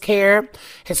hospice care.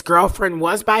 His girlfriend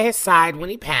was by his side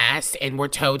when he passed, and we're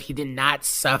told he did not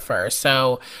suffer.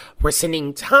 So we're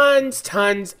sending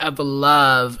tons of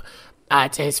love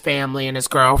to his family and his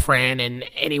girlfriend and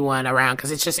anyone around,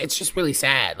 because it's just really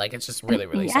sad. Like, it's just really,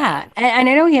 really sad. Yeah, and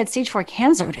I know he had stage 4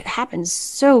 cancer, but it happened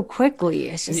so quickly.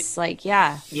 It's just like,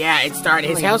 yeah. Yeah, it started.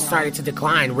 His health started to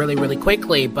decline really, really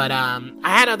quickly. But I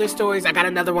had other stories. I got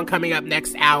another one coming up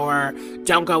next hour.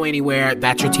 Don't go anywhere.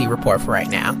 That's your Tea Report for right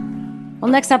now. Well,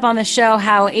 next up on the show,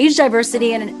 how age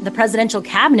diversity in the presidential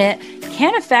cabinet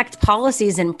can affect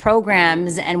policies and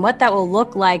programs and what that will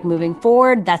look like moving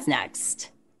forward. That's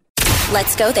next.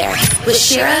 Let's go there with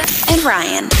Shira and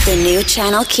Ryan, the new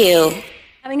Channel Q.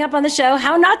 Coming up on the show,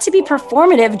 how not to be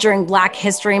performative during Black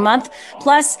History Month,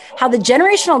 plus how the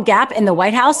generational gap in the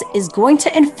White House is going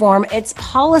to inform its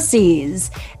policies.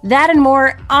 That and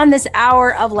more on this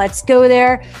hour of Let's Go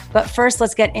There. But first,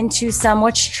 let's get into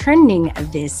what's trending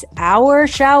this hour,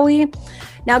 shall we?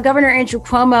 Now, Governor Andrew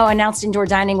Cuomo announced indoor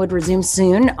dining would resume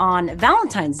soon on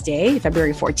Valentine's Day,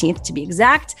 February 14th to be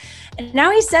exact. And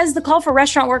now he says the call for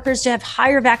restaurant workers to have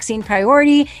higher vaccine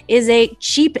priority is a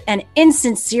cheap and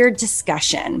insincere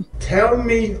discussion. Tell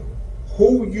me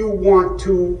who you want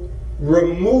to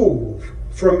remove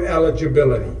from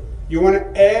eligibility. You want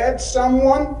to add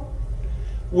someone?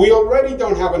 We already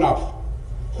don't have enough.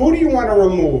 Who do you want to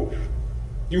remove?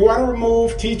 You want to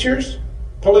remove teachers,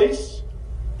 police,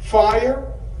 fire,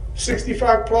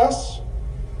 65 plus?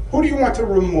 Who do you want to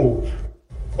remove?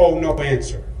 Oh, no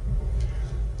answer.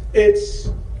 It's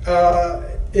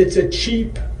a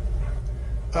cheap,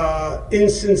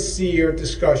 insincere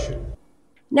discussion.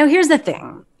 Now, here's the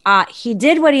thing. He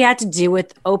did what he had to do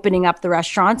with opening up the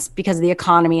restaurants because of the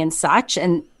economy and such,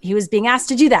 and he was being asked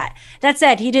to do that. That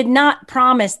said, he did not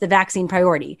promise the vaccine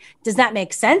priority. Does that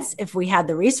make sense if we had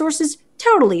the resources?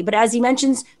 Totally. But as he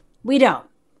mentions, we don't.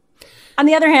 On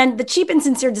the other hand, the cheap and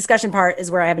sincere discussion part is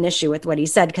where I have an issue with what he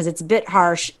said, because it's a bit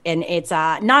harsh and it's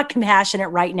not compassionate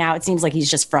right now. It seems like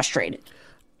he's just frustrated.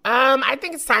 I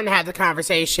think it's time to have the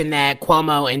conversation that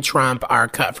Cuomo and Trump are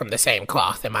cut from the same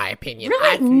cloth, in my opinion.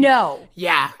 Really? No.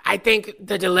 Yeah, I think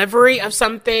the delivery of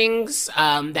some things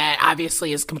that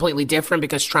obviously is completely different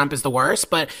because Trump is the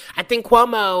worst. But I think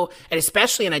Cuomo, and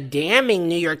especially in a damning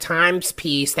New York Times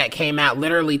piece that came out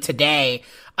literally today,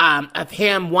 of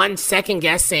him second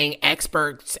guessing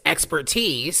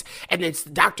expertise, and then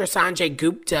Dr. Sanjay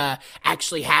Gupta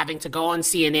actually having to go on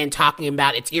CNN talking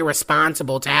about it's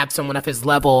irresponsible to have someone of his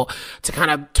level to kind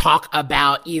of talk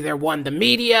about either the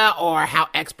media or how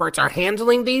experts are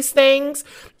handling these things.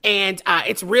 And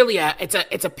it's really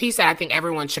it's a piece that I think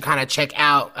everyone should kind of check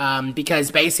out because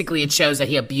basically it shows that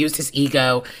he abused his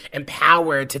ego and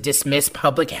power to dismiss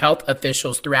public health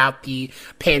officials throughout the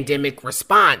pandemic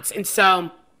response. And so,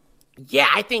 yeah,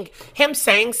 I think him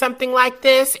saying something like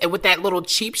this and with that little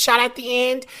cheap shot at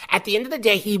the end of the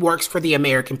day, he works for the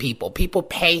American people. People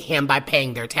pay him by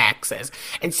paying their taxes.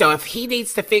 And so if he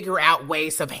needs to figure out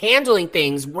ways of handling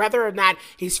things, whether or not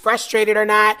he's frustrated or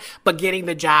not, but getting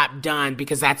the job done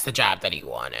because that's the job that he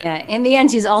wanted. Yeah, in the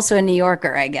end, he's also a New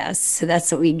Yorker, I guess. So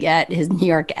that's what we get, his New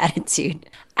York attitude.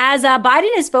 As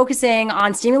Biden is focusing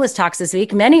on stimulus talks this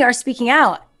week, many are speaking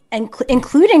out,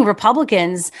 including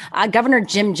Republicans. Governor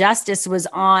Jim Justice was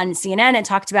on CNN and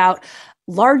talked about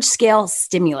large-scale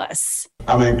stimulus.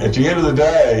 I mean, at the end of the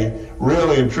day,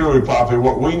 really and truly, Poppy,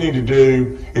 what we need to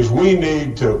do is we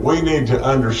need to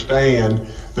understand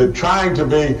that trying to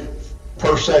be,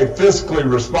 per se, fiscally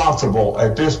responsible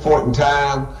at this point in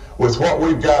time with what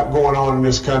we've got going on in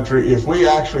this country, if we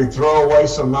actually throw away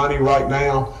some money right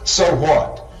now, so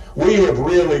what? We have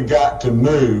really got to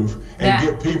move and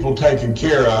get people taken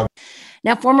care of.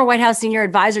 Now, former White House senior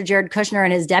advisor Jared Kushner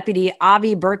and his deputy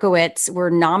Avi Berkowitz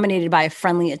were nominated by a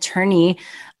friendly attorney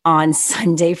on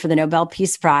Sunday for the Nobel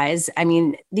Peace Prize. I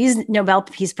mean, these Nobel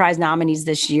Peace Prize nominees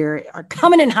this year are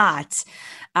coming in hot.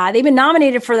 They've been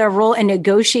nominated for their role in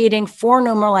negotiating foreign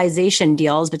normalization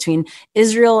deals between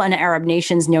Israel and Arab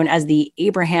nations known as the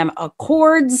Abraham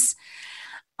Accords.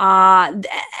 And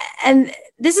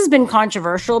this has been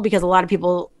controversial because a lot of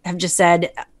people have just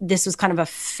said this was kind of a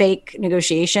fake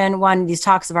negotiation. One, these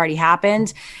talks have already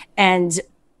happened. And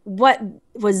what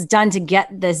was done to get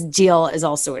this deal is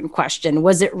also in question.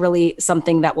 Was it really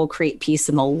something that will create peace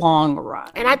in the long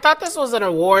run? And I thought this was an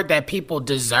award that people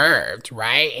deserved,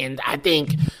 right? And I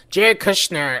think Jared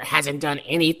Kushner hasn't done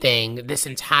anything this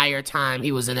entire time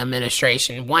he was in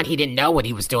administration. One, he didn't know what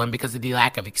he was doing because of the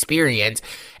lack of experience.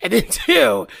 And then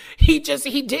two, he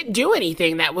didn't do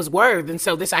anything that was worth. And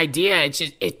so this idea,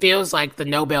 it feels like the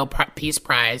Nobel Peace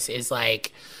Prize is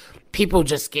like, people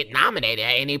just get nominated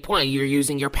at any point. You're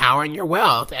using your power and your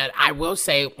wealth. And I will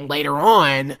say later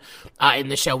on in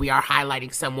the show, we are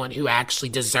highlighting someone who actually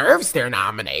deserves their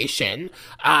nomination.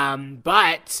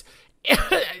 But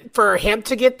for him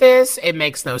to get this, it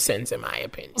makes no sense in my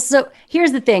opinion. So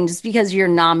here's the thing, just because you're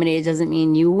nominated doesn't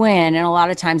mean you win. And a lot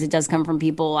of times it does come from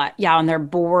people on their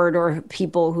board or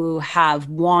people who have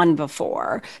won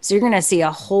before. So you're going to see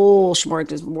a whole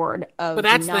smorgasbord of But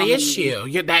that's the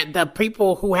issue. That the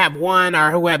people who have won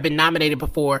or who have been nominated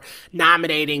before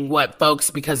nominating folks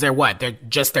because they're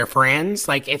just their friends.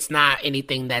 Like, it's not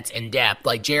anything that's in depth.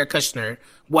 Like Jared Kushner,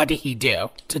 what did he do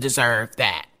to deserve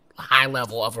that high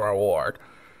level of a reward?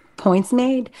 Points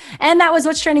made. And that was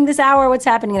what's trending this hour. What's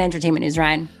happening in entertainment news,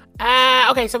 Ryan?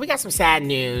 Okay, so we got some sad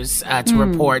news to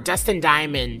report. Dustin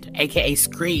Diamond, a.k.a.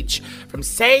 Screech, from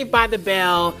Saved by the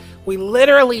Bell. We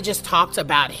literally just talked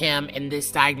about him and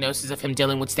this diagnosis of him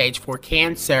dealing with stage 4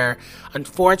 cancer.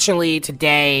 Unfortunately,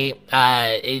 today,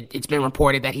 it's been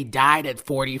reported that he died at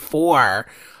 44.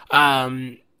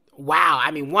 Wow. I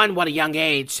mean, what a young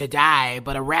age to die,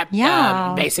 but a rep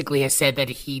basically has said that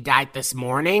he died this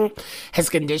morning. His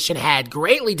condition had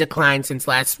greatly declined since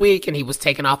last week, and he was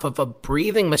taken off of a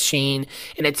breathing machine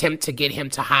in an attempt to get him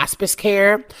to hospice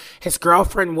care. His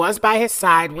girlfriend was by his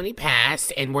side when he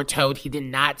passed, and we're told he did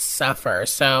not suffer.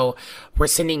 So we're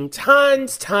sending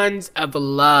tons of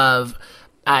love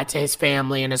to his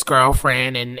family and his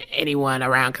girlfriend and anyone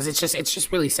around, because it's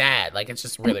just really sad. Like, it's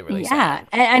just really sad.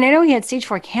 Yeah, and I know he had stage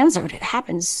 4 cancer, but it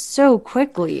happened so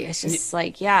quickly. It's just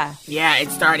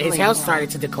it started. His health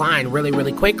started to decline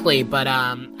really quickly. But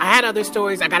I had other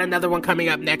stories. I got another one coming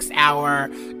up next hour.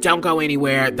 Don't go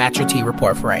anywhere. That's your T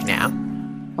report for right now.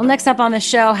 Well, next up on the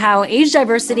show, how age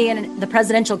diversity in the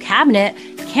presidential cabinet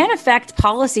can affect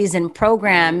policies and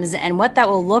programs, and what that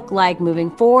will look like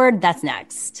moving forward. That's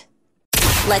next.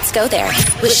 Let's go there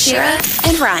with Shira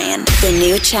and Ryan, the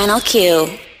new Channel Q.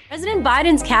 President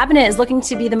Biden's cabinet is looking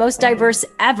to be the most diverse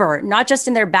ever, not just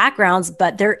in their backgrounds,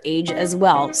 but their age as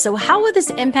well. So how will this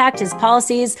impact his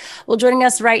policies? Well, joining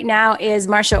us right now is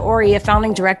Marcia Ori, a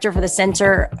founding director for the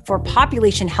Center for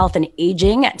Population Health and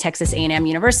Aging at Texas A&M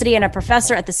University and a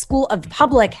professor at the School of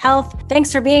Public Health.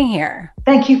 Thanks for being here.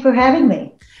 Thank you for having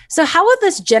me. So how will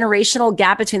this generational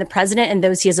gap between the president and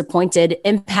those he has appointed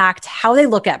impact how they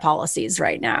look at policies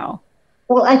right now?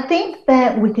 Well, I think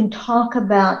that we can talk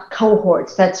about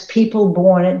cohorts. That's people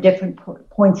born at different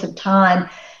points of time.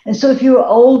 And so if you're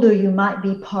older, you might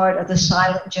be part of the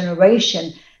silent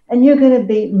generation, and you're going to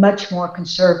be much more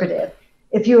conservative.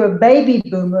 If you're a baby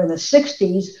boomer in the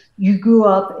 60s, you grew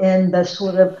up in the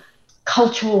sort of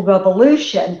cultural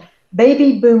revolution.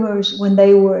 Baby boomers, when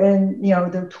they were in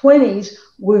their 20s,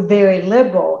 were very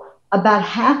liberal. About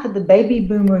half of the baby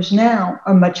boomers now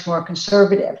are much more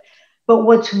conservative. But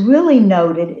what's really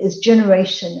noted is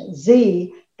Generation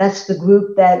Z. That's the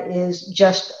group that is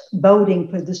just voting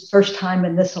for this first time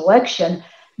in this election.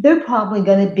 They're probably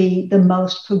going to be the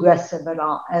most progressive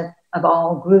of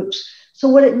all groups. So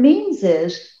what it means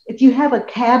is if you have a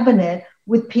cabinet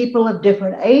with people of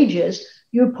different ages,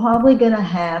 you're probably going to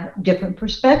have different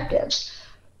perspectives.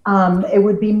 It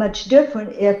would be much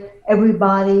different if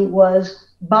everybody was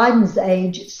Biden's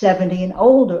age, 70 and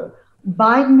older.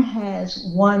 Biden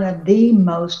has one of the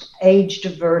most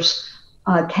age-diverse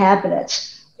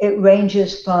cabinets. It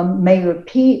ranges from Mayor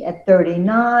Pete at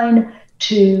 39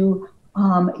 to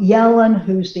Yellen,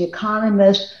 who's the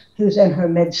economist, who's in her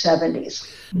mid-70s.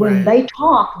 When they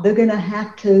talk, they're going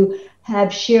to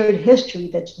have shared history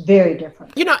that's very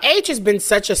different. Age has been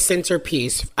such a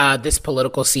centerpiece this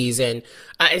political season.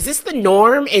 Is this the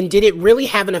norm? And did it really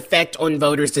have an effect on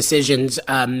voters' decisions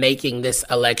making this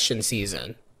election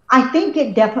season? I think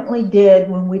it definitely did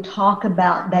when we talk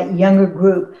about that younger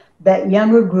group. That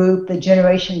younger group, the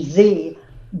Generation Z,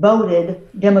 voted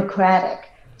Democratic.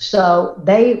 So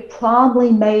they probably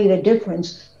made a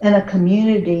difference in a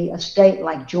community, a state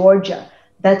like Georgia.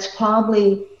 That's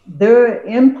probably their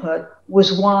input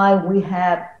was why we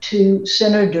have 2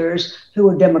 senators who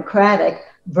are Democratic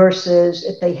versus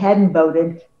if they hadn't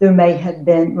voted, there may have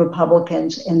been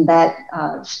Republicans in that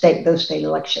those state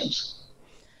elections.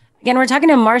 Again, we're talking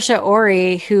to Marcia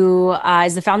Ori, who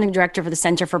is the founding director for the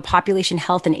Center for Population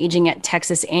Health and Aging at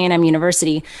Texas A&M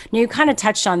University. Now, you kind of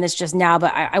touched on this just now,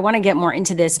 but I want to get more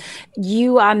into this.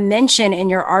 You mentioned in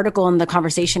your article in the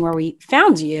conversation where we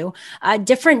found you,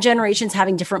 different generations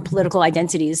having different political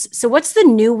identities. So what's the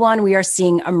new one we are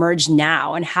seeing emerge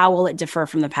now, and how will it differ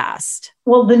from the past?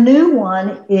 Well, the new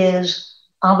one is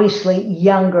obviously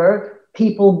younger,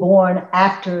 people born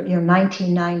after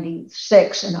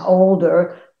 1996 and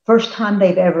older, first time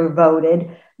they've ever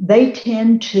voted. They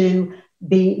tend to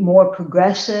be more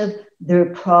progressive.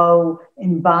 They're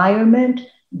pro-environment.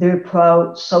 They're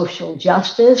pro-social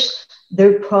justice.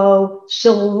 They're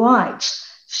pro-civil rights.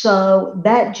 So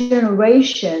that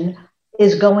generation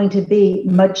is going to be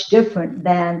much different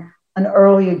than an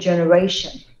earlier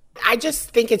generation. I just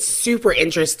think it's super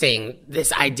interesting,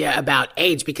 this idea about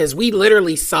age, because we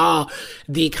literally saw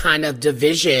the kind of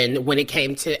division when it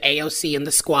came to AOC and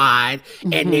the Squad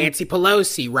and Nancy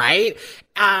Pelosi, right?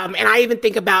 And I even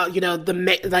think about,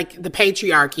 the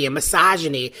patriarchy and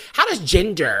misogyny. How does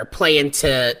gender play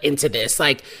into this?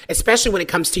 Like, especially when it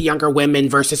comes to younger women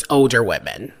versus older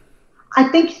women? I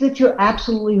think that you're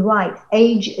absolutely right.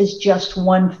 Age is just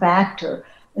one factor.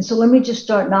 And so let me just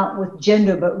start not with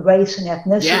gender, but race and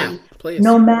ethnicity. Yeah, please.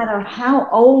 No matter how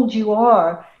old you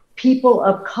are, people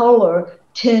of color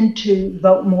tend to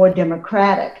vote more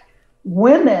Democratic.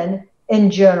 Women in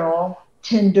general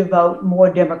tend to vote more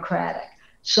Democratic.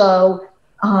 So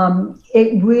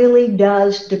it really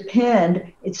does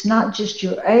depend. It's not just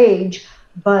your age,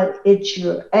 but it's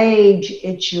your age,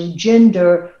 it's your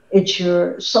gender, it's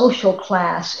your social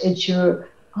class, it's your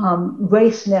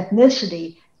race and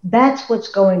ethnicity. That's what's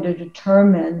going to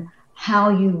determine how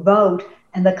you vote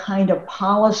and the kind of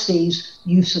policies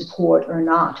you support or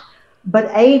not. But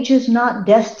age is not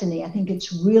destiny. I think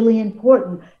it's really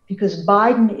important because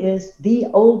Biden is the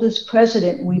oldest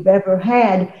president we've ever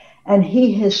had, and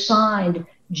he has signed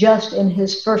just in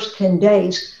his first 10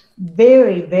 days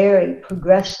very, very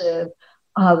progressive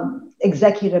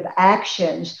executive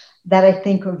actions that I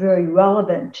think are very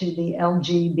relevant to the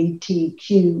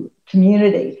LGBTQ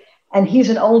community. And he's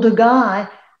an older guy.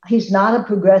 He's not a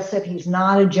progressive. He's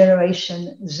not a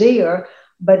Generation Zer,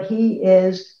 but he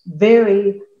is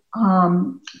very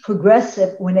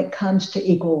progressive when it comes to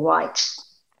equal rights.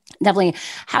 Definitely.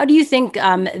 How do you think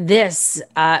this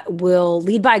will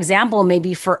lead by example,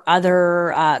 maybe for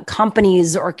other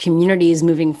companies or communities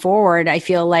moving forward? I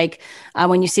feel like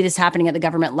when you see this happening at the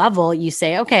government level, you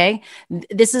say, okay,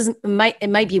 it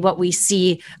might be what we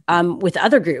see with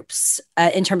other groups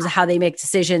in terms of how they make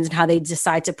decisions and how they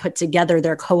decide to put together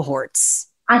their cohorts.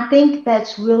 I think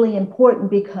that's really important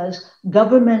because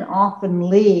government often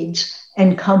leads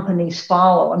and companies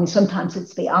follow. I mean, sometimes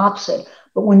it's the opposite.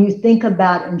 But when you think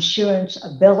about insurance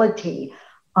ability,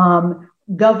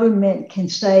 government can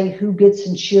say who gets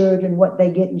insured and what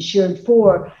they get insured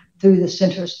for through the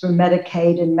Centers for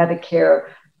Medicaid and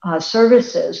Medicare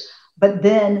services. But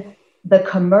then the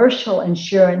commercial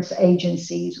insurance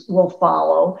agencies will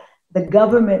follow. The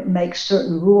government makes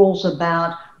certain rules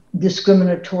about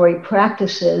discriminatory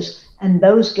practices, and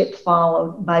those get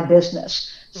followed by business.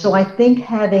 So I think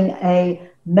having a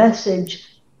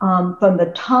message from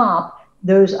the top,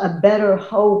 there's a better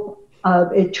hope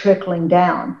of it trickling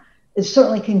down. It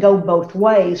certainly can go both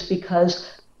ways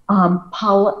because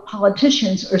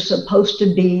politicians are supposed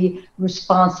to be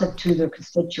responsive to their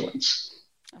constituents.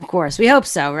 Of course, we hope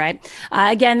so, right?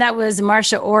 Again, that was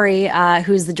Marsha Ori,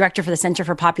 who's the director for the Center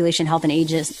for Population Health and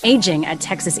Aging at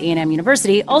Texas A&M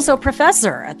University, also a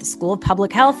professor at the School of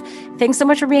Public Health. Thanks so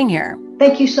much for being here.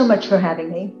 Thank you so much for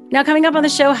having me. Now, coming up on the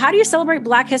show, how do you celebrate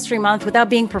Black History Month without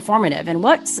being performative? And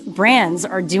what brands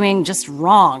are doing just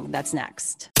wrong? That's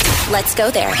next. Let's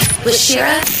go there with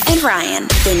Shira and Ryan,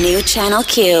 the new Channel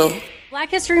Q. Black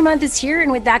History Month is here,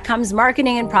 and with that comes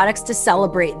marketing and products to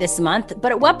celebrate this month.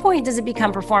 But at what point does it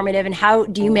become performative, and how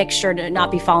do you make sure to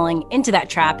not be falling into that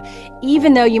trap,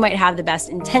 even though you might have the best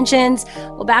intentions?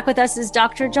 Well, back with us is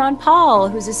Dr. John Paul,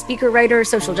 who's a speaker, writer,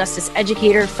 social justice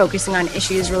educator, focusing on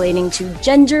issues relating to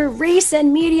gender, race,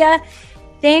 and media.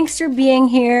 Thanks for being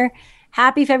here.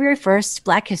 Happy February 1st,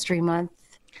 Black History Month.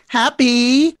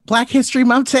 Happy Black History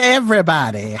Month to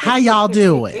everybody. How y'all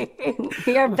doing?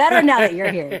 You're better now that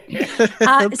you're here.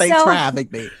 Thanks for having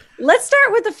me. Let's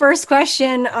start with the first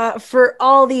question for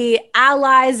all the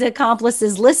allies,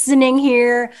 accomplices listening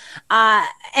here,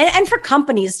 and for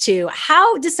companies too.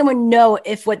 How does someone know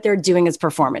if what they're doing is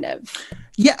performative?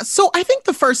 Yeah, so I think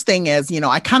the first thing is,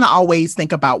 I kind of always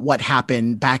think about what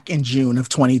happened back in June of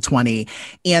 2020.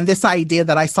 And this idea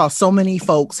that I saw so many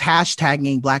folks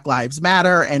hashtagging Black Lives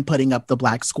Matter and putting up the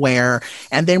Black square.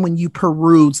 And then when you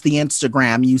peruse the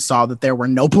Instagram, you saw that there were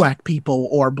no Black people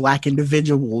or Black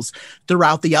individuals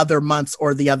throughout the other months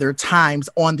or the other times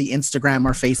on the Instagram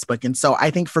or Facebook. And so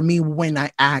I think for me, when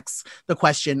I ask the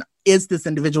question, is this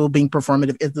individual being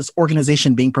performative? Is this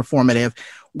organization being performative?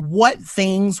 What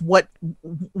things, what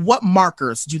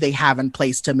markers do they have in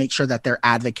place to make sure that they're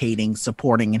advocating,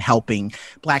 supporting, and helping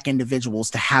Black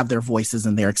individuals to have their voices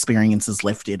and their experiences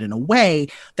lifted in a way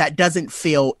that doesn't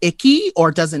feel icky or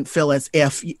doesn't feel as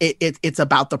if it's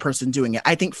about the person doing it?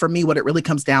 I think for me, what it really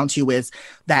comes down to is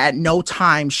that at no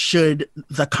time should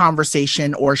the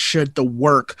conversation or should the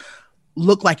work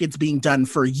look like it's being done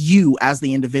for you as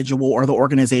the individual or the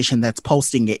organization that's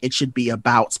posting it. It should be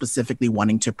about specifically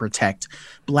wanting to protect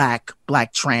Black,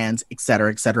 trans, et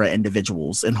cetera,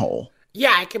 individuals in whole.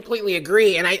 Yeah, I completely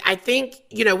agree. And I think,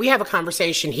 we have a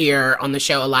conversation here on the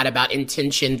show a lot about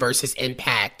intention versus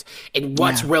impact and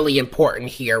what's really important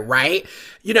here, right?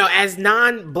 As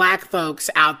non-Black folks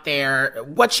out there,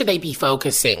 what should they be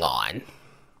focusing on?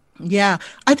 Yeah,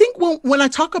 I think when I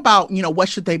talk about, what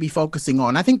should they be focusing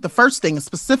on, I think the first thing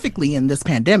specifically in this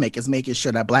pandemic is making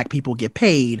sure that Black people get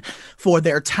paid for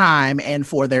their time and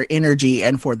for their energy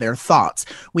and for their thoughts.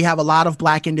 We have a lot of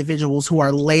Black individuals who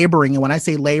are laboring. And when I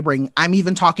say laboring, I'm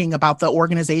even talking about the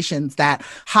organizations that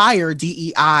hire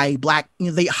DEI,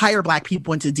 they hire Black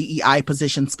people into DEI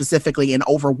positions specifically and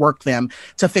overwork them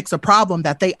to fix a problem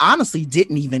that they honestly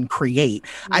didn't even create.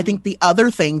 Mm-hmm. I think the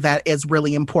other thing that is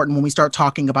really important when we start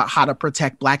talking about how to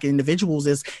protect Black individuals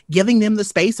is giving them the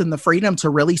space and the freedom to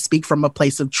really speak from a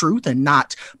place of truth and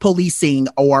not policing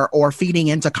or feeding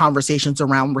into conversations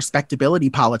around respectability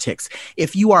politics.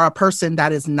 If you are a person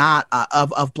that is not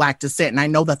of Black descent, and I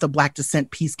know that the Black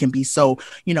descent piece can be so,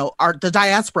 the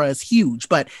diaspora is huge,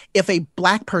 but if a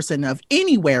Black person of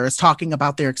anywhere is talking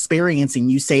about their experience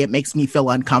and you say it makes me feel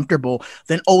uncomfortable,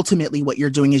 then ultimately what you're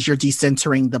doing is you're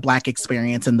decentering the Black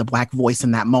experience and the Black voice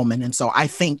in that moment. And so I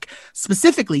think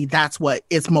specifically that's what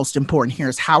is most important here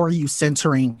is how are you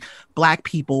centering Black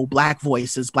people, Black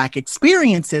voices, Black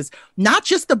experiences, not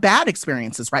just the bad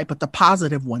experiences, right, but the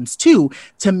positive ones too,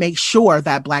 to make sure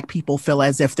that Black people feel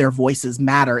as if their voices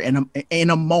matter in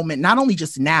a moment, not only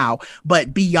just now,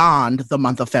 but beyond the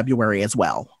month of February as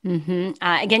well. Mm-hmm.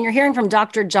 Again, you're hearing from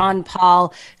Dr. John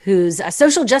Paul, who's a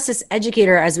social justice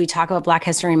educator as we talk about Black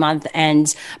History Month and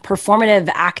performative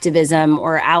activism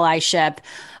or allyship.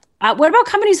 What about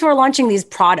companies who are launching these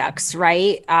products,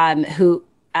 right?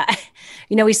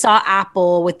 We saw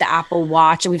Apple with the Apple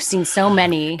Watch, and we've seen so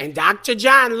many. And Dr.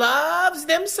 John loves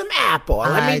them some Apple.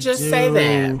 Let me just say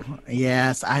that.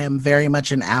 Yes, I am very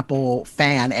much an Apple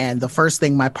fan. And the first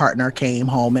thing my partner came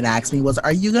home and asked me was,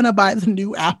 are you going to buy the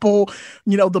new Apple,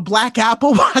 the Black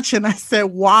Apple Watch? And I said,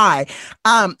 why?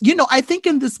 I think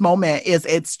in this moment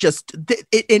it's just,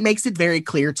 it makes it very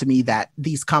clear to me that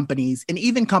these companies, and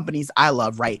even companies I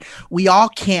love, right? We all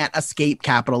can't escape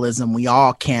capitalism. We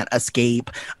all can't escape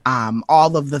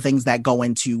all of the things that go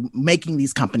into making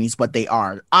these companies what they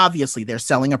are. Obviously, they're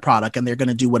selling a product and they're going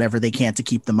to do whatever they can to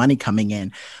keep the money coming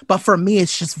in. But for me,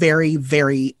 it's just very,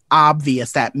 very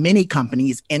obvious that many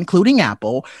companies, including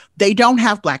Apple, they don't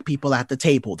have Black people at the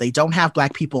table. They don't have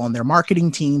Black people on their marketing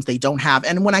teams. They don't have,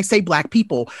 and when I say Black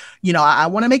people, I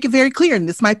want to make it very clear, and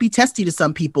this might be testy to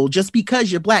some people, just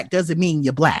because you're Black doesn't mean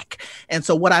you're Black. And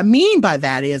so what I mean by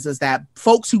that is that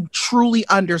folks who truly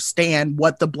understand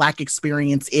what the Black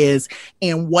experience is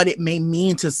and what it may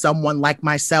mean to someone like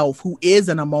myself who is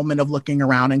in a moment of looking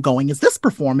around and going, is this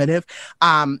performative?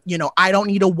 I don't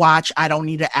need a watch. I don't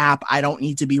need an app. I don't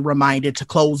need to be reminded to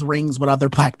close rings with other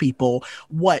Black people.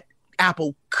 What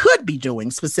Apple could be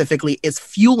doing specifically is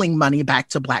fueling money back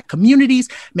to Black communities,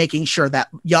 making sure that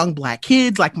young Black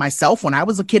kids like myself, when I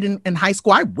was a kid in high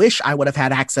school, I wish I would have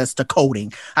had access to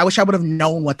coding. I wish I would have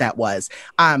known what that was.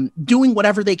 Doing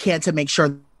whatever they can to make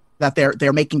sure that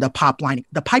they're making the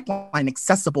pipeline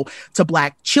accessible to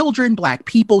Black children, Black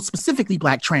people, specifically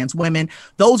Black trans women.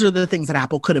 Those are the things that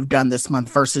Apple could have done this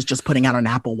month versus just putting out an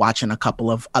Apple Watch and a couple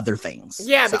of other things.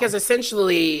 Yeah, because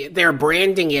essentially they're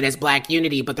branding it as Black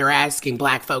unity, but they're asking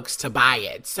Black folks to buy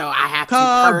it. So I have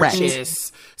to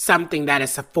purchase something that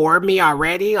is for me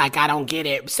already. Like, I don't get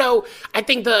it. So I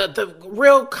think the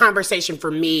real conversation for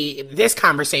me, this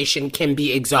conversation can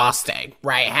be exhausting,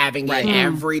 right? Having it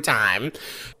every time.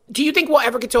 Do you think we'll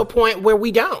ever get to a point where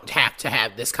we don't have to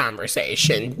have this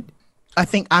conversation? I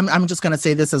think I'm just going to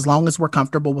say this, as long as we're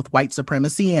comfortable with white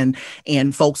supremacy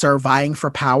and folks are vying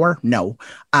for power, no.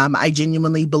 I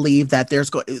genuinely believe that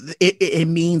it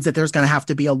means that there's going to have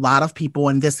to be a lot of people,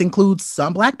 and this includes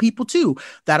some Black people too,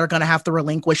 that are going to have to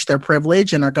relinquish their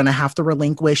privilege and are going to have to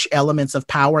relinquish elements of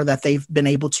power that they've been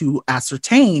able to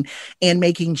ascertain, and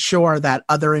making sure that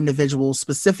other individuals,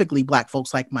 specifically Black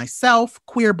folks like myself,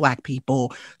 queer Black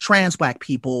people, trans Black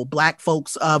people, Black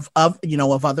folks of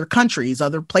other countries,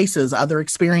 other places, other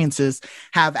experiences,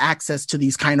 have access to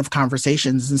these kind of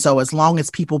conversations. And so as long as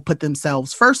people put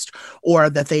themselves first, or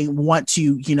that they want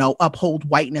to, uphold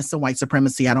whiteness and white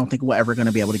supremacy, I don't think we're ever going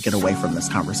to be able to get away from this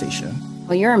conversation.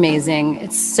 Well, you're amazing.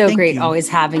 It's so great always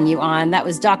having you on. That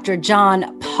was Dr.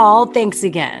 John Paul. Thanks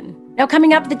again. Now,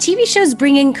 coming up, the TV show's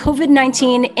bringing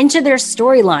COVID-19 into their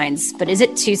storylines, but is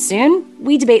it too soon?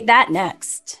 We debate that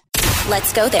next.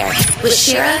 Let's go there with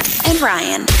Shira and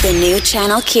Ryan, the new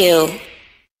Channel Q.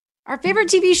 Our favorite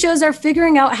TV shows are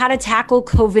figuring out how to tackle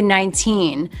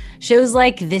COVID-19. Shows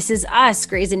like This Is Us,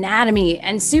 Grey's Anatomy,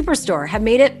 and Superstore have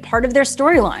made it part of their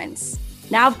storylines.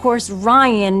 Now, of course,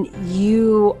 Ryan,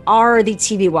 you are the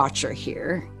TV watcher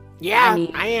here. Yeah,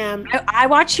 I am. I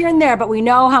watch here and there, but we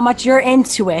know how much you're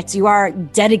into it. You are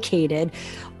dedicated.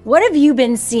 What have you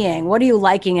been seeing? What are you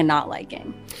liking and not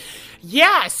liking?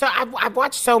 Yeah, so I've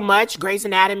watched so much. Grey's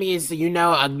Anatomy is,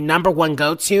 a number one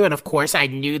go-to. And of course, I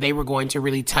knew they were going to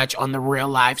really touch on the real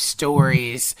life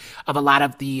stories of a lot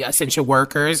of the essential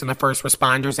workers and the first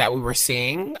responders that we were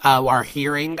seeing or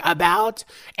hearing about.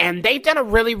 And they've done a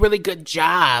really, really good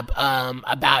job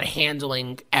about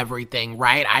handling everything,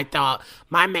 right? I thought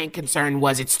my main concern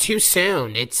was it's too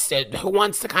soon. It's who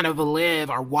wants to kind of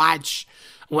live or watch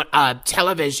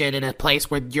television in a place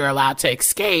where you're allowed to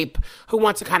escape, who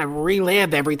wants to kind of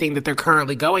relive everything that they're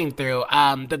currently going through.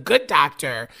 The Good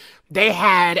Doctor, they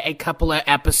had a couple of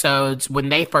episodes when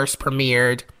they first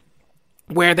premiered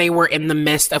where they were in the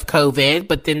midst of COVID,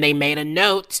 but then they made a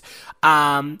note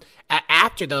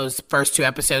after those first two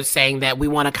episodes saying that we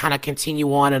want to kind of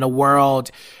continue on in a world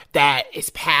that is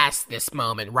past this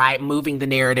moment, right? Moving the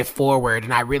narrative forward.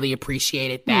 And I really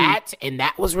appreciated that. And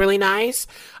that was really nice.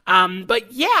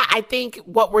 But yeah, I think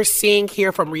what we're seeing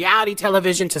here from reality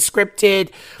television to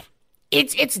scripted,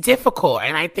 it's difficult.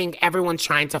 And I think everyone's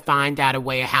trying to find out a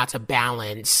way of how to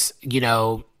balance,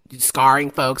 scarring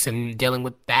folks and dealing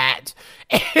with that.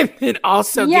 And then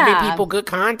also giving people good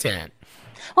content.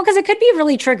 Well, because it could be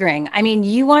really triggering. I mean,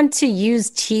 you want to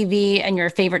use TV and your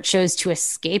favorite shows to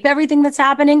escape everything that's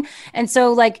happening. And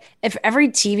so, if every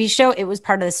TV show, it was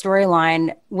part of the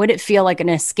storyline, would it feel like an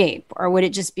escape? Or would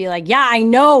it just be like, yeah, I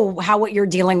know what you're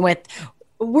dealing with.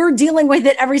 We're dealing with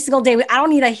it every single day. I don't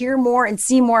need to hear more and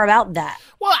see more about that.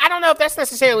 Well, I don't know if that's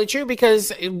necessarily true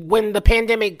because when the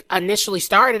pandemic initially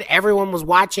started, everyone was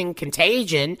watching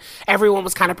Contagion. Everyone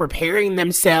was kind of preparing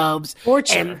themselves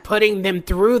and putting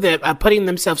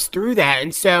themselves through that.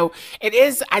 And so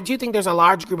I do think there's a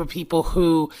large group of people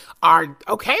who are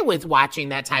okay with watching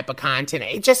that type of content.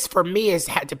 It just, for me, is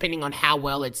depending on how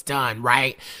well it's done,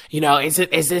 right?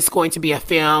 Is this going to be a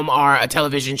film or a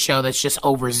television show that's just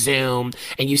over Zoom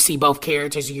and you see both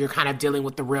characters and you're kind of dealing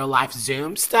with the real life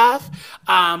Zoom stuff?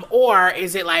 Or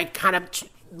is it kind of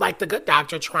like The Good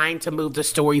Doctor trying to move the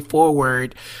story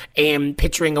forward and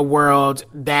picturing a world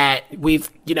that we've,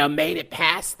 made it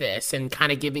past this and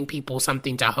kind of giving people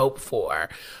something to hope for?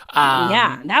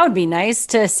 Yeah, that would be nice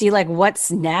to see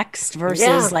what's next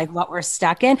versus what we're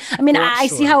stuck in. I mean, I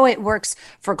see how it works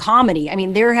for comedy. I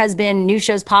mean, there has been new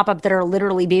shows pop up that are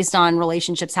literally based on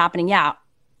relationships happening. Yeah.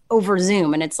 Over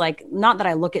Zoom. And it's not that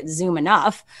I look at Zoom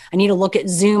enough. I need to look at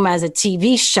Zoom as a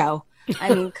TV show.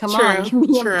 I mean, come on, give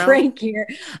me a break here.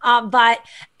 But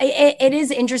it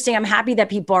is interesting. I'm happy that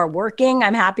people are working.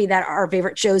 I'm happy that our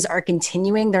favorite shows are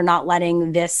continuing. They're not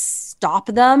letting this stop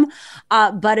them.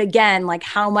 But again,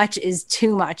 how much is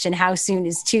too much and how soon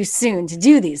is too soon to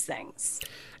do these things?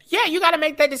 Yeah, you got to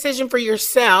make that decision for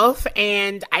yourself.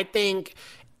 And I think,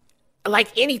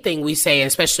 like anything we say,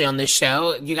 especially on this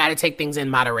show, you got to take things in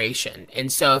moderation.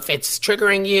 And so if it's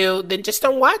triggering you, then just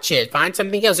don't watch it. Find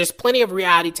something else. There's plenty of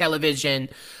reality television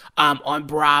on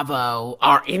Bravo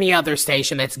or any other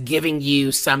station that's giving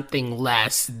you something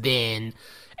less than,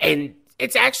 and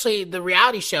it's actually, the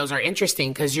reality shows are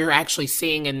interesting because you're actually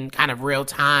seeing in kind of real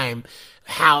time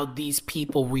how these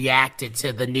people reacted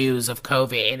to the news of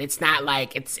COVID. And it's not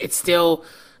it's still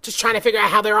just trying to figure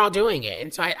out how they're all doing it.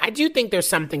 And so I do think there's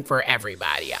something for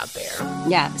everybody out there.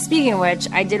 Yeah. Speaking of which,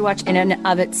 I did watch In and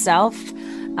of Itself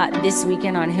this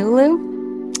weekend on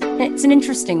Hulu. It's an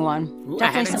interesting one. Ooh,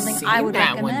 definitely something I would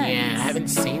recommend. One yet. I haven't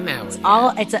seen that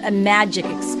one. It's a magic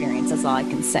experience. That's all I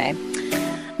can say.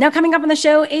 Now, coming up on the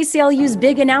show, ACLU's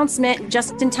big announcement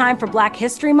just in time for Black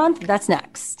History Month. That's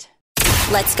next.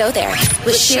 Let's go there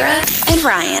with Shira and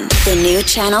Ryan, the new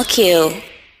Channel Q.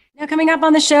 Now, coming up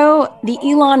on the show, the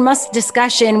Elon Musk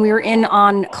discussion we were in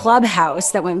on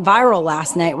Clubhouse that went viral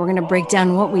last night. We're going to break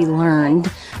down what we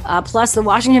learned. Plus, the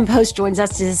Washington Post joins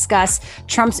us to discuss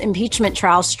Trump's impeachment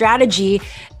trial strategy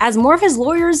as more of his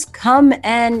lawyers come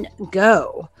and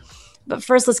go. But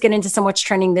first, let's get into some what's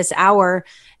trending this hour.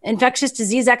 Infectious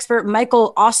disease expert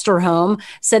Michael Osterholm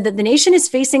said that the nation is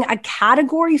facing a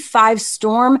Category 5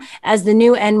 storm as the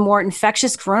new and more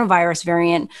infectious coronavirus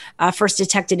variant first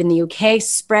detected in the UK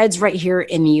spreads right here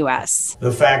in the U.S.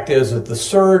 The fact is that the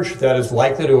surge that is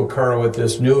likely to occur with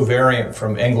this new variant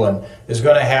from England is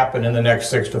going to happen in the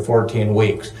next 6 to 14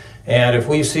 weeks. And if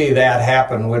we see that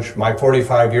happen, which my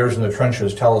 45 years in the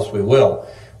trenches tell us we will,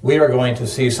 we are going to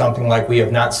see something like we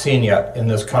have not seen yet in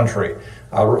this country.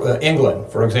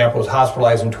 England, for example, is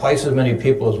hospitalizing twice as many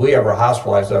people as we ever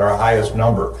hospitalized at our highest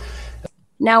number.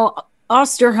 Now,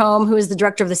 Osterholm, who is the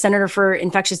director of the Center for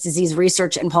Infectious Disease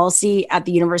Research and Policy at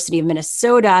the University of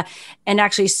Minnesota, and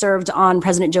actually served on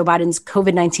President Joe Biden's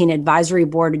COVID-19 advisory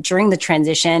board during the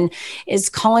transition, is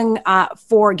calling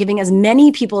for giving as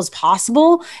many people as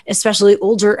possible, especially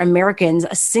older Americans,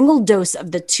 a single dose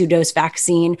of the 2-dose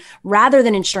vaccine, rather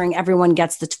than ensuring everyone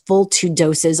gets the full 2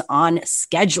 doses on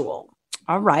schedule.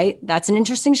 All right, that's an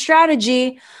interesting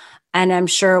strategy. And I'm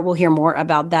sure we'll hear more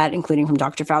about that, including from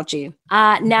Dr. Fauci.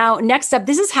 Now, next up,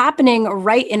 this is happening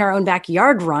right in our own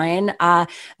backyard, Ryan.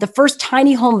 The first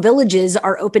tiny home villages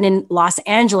are open in Los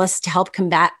Angeles to help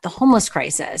combat the homeless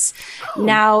crisis.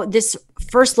 Now, this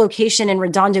first location in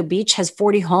Redondo Beach has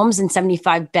 40 homes and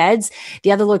 75 beds.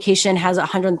 The other location has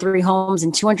 103 homes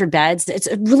and 200 beds. It's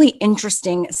a really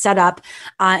interesting setup.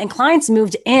 And clients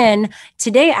moved in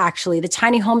today, actually. The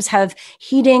tiny homes have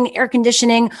heating, air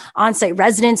conditioning, on-site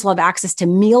residents will have access to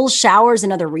meals, showers,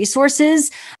 and other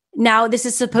resources. Now, this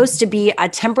is supposed to be a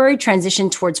temporary transition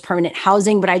towards permanent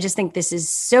housing, but I just think this is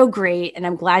so great, and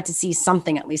I'm glad to see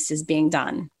something at least is being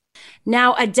done.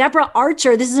 Now, Deborah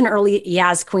Archer, this is an early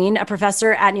Yaz queen, a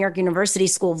professor at New York University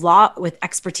School of Law with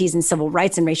expertise in civil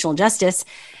rights and racial justice,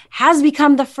 has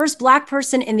become the first Black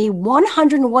person in the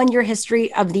 101-year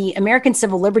history of the American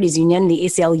Civil Liberties Union, the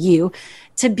ACLU,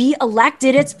 to be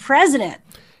elected its president.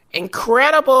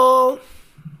 Incredible.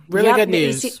 Really good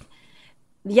news.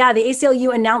 The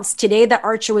ACLU announced today that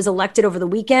Archer was elected over the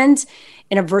weekend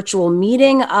in a virtual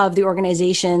meeting of the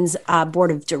organization's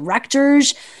board of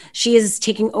directors. She is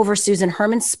taking over Susan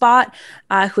Herman's spot,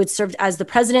 who had served as the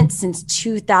president since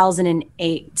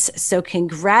 2008. So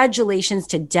congratulations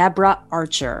to Deborah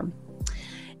Archer.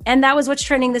 And that was what's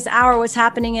trending this hour. What's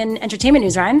happening in entertainment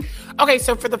news, Ryan? Okay,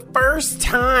 so for the first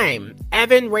time,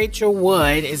 Evan Rachel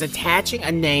Wood is attaching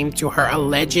a name to her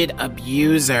alleged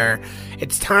abuser.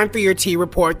 It's time for your Tea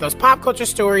Report, those pop culture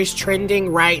stories trending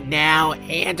right now,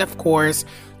 and of course,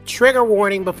 trigger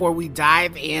warning before we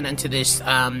dive into this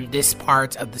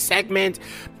part of the segment,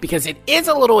 because it is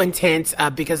a little intense,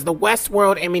 because the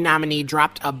Westworld Emmy nominee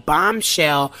dropped a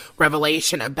bombshell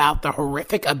revelation about the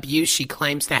horrific abuse she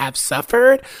claims to have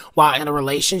suffered while in a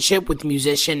relationship with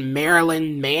musician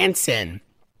Marilyn Manson.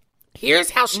 Here's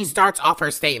how she starts off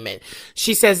her statement.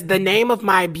 She says, "The name of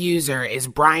my abuser is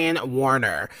Brian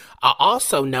Warner,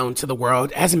 also known to the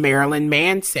world as Marilyn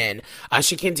Manson."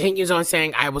 She continues on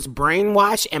saying, "I was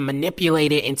brainwashed and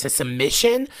manipulated into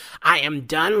submission. I am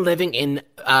done living in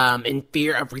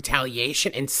fear of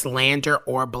retaliation and slander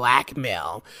or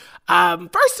blackmail."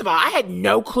 First of all, I had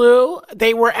no clue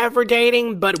they were ever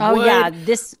dating, but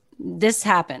this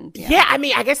happened. Yeah, I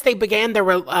mean, I guess they began their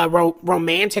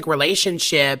romantic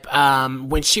relationship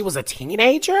when she was a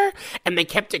teenager, and they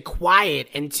kept it quiet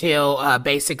until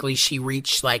basically she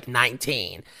reached like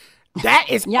 19. That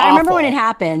is awful. I remember when it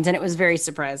happened, and it was very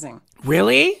surprising.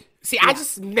 Really? See, I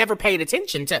just never paid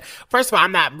attention to. First of all,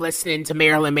 I'm not listening to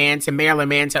Marilyn Manson. Marilyn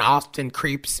Manson often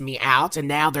creeps me out, and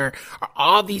now there are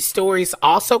all these stories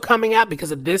also coming out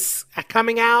because of this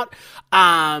coming out.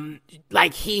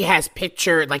 Like he has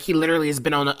pictured, like he literally has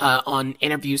been on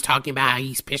interviews talking about how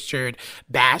he's pictured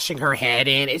bashing her head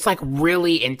in. It's like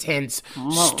really intense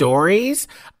stories.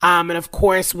 And of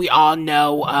course, we all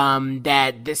know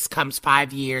that this comes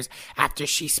 5 years after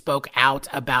she spoke out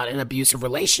about an abusive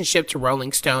relationship to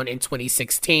Rolling Stone in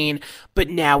 2016. But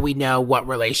now we know what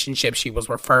relationship she was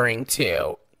referring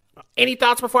to. Any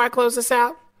thoughts before I close this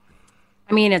out?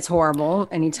 I mean, it's horrible.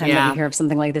 Anytime that you hear of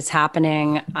something like this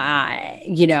happening,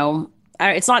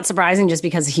 it's not surprising just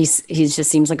because he just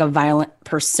seems like a violent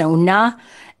persona.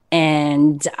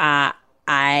 And but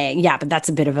that's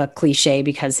a bit of a cliche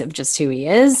because of just who he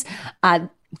is.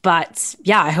 But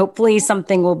hopefully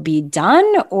something will be done,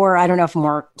 or I don't know if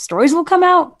more stories will come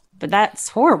out. But that's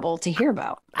horrible to hear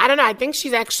about. I don't know. I think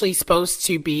she's actually supposed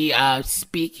to be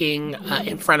speaking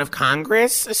in front of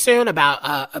Congress soon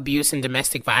about abuse and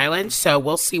domestic violence. So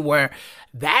we'll see where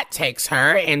that takes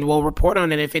her, and we'll report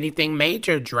on it if anything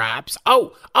major drops.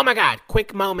 Oh my God.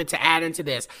 Quick moment to add into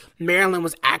this. Marilyn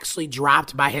was actually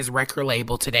dropped by his record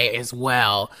label today as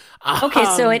well. Okay,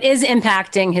 so it is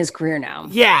impacting his career now.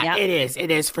 Yeah, It is.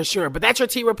 It is for sure. But that's your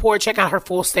Tea Report. Check out her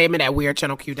full statement at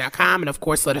WeAreChannelQ.com. And of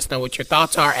course, let us know what your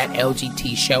thoughts are at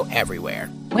LGT Show Everywhere.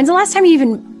 When's the last time you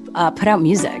even put out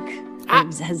music?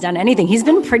 Has done anything? He's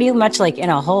been pretty much like in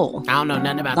a hole. I don't know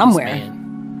nothing about somewhere. This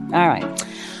man. All right.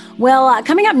 Well,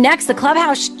 coming up next, the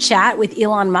Clubhouse chat with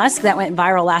Elon Musk that went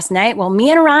viral last night. Well, me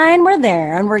and Ryan were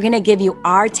there, and we're going to give you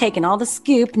our take and all the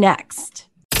scoop next.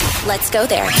 Let's go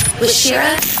there with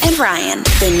Shira and Ryan,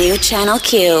 the new Channel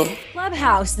Q.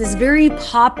 Clubhouse, this very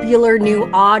popular new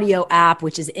audio app,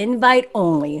 which is invite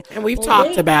only. And we've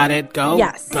talked about it. Go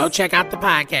check out the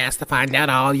podcast to find out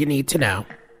all you need to know.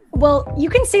 Well, you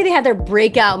can say they had their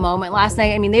breakout moment last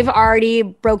night. I mean, they've already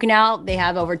broken out. They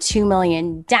have over 2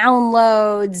 million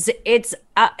downloads. It's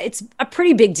a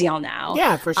pretty big deal now.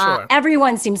 Yeah, for sure.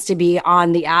 Everyone seems to be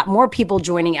on the app. More people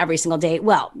joining every single day.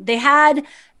 Well, they had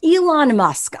Elon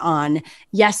Musk on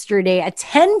yesterday at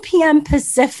 10 p.m.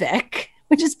 Pacific,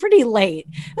 which is pretty late.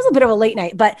 It was a bit of a late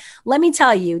night, but let me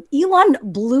tell you, Elon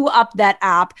blew up that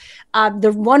app.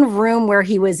 The one room where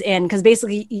he was in, because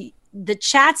basically the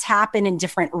chats happen in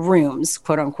different rooms,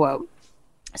 quote unquote.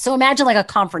 So imagine like a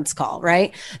conference call,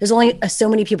 right? There's only so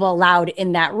many people allowed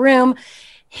in that room.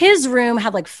 His room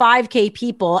had like 5K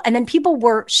people, and then people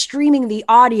were streaming the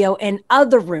audio in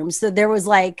other rooms. So there was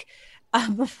like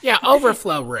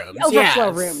overflow rooms.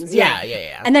 Rooms.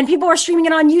 Yeah. And then people were streaming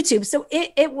it on YouTube. So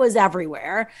it was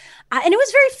everywhere. And it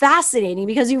was very fascinating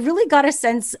because you really got a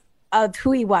sense of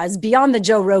who he was beyond the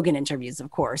Joe Rogan interviews, of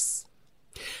course.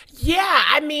 Yeah,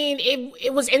 I mean,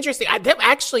 it was interesting.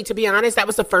 Actually, to be honest, that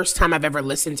was the first time I've ever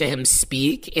listened to him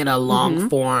speak in a long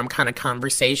form kind of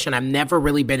conversation. I've never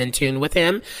really been in tune with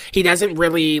him. He doesn't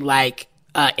really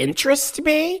interest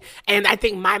me. And I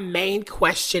think my main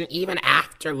question, even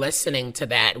after listening to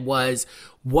that, was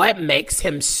what makes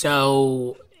him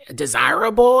so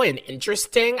desirable and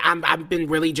interesting. I've been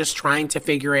really just trying to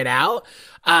figure it out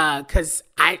because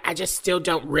I just still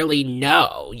don't really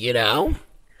know, you know?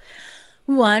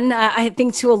 One, I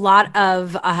think to a lot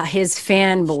of his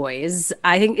fanboys,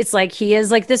 I think it's like he is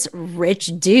like this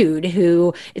rich dude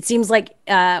who it seems like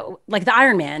the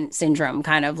Iron Man syndrome,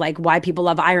 kind of like why people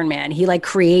love Iron Man. He like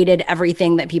created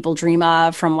everything that people dream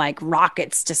of, from like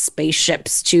rockets to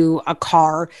spaceships to a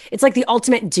car. It's like the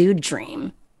ultimate dude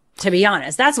dream. To be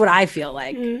honest, that's what I feel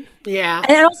like. Yeah.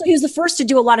 And also he was the first to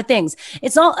do a lot of things.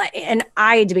 It's not, and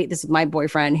I debate this with my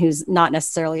boyfriend, who's not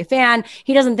necessarily a fan.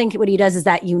 He doesn't think what he does is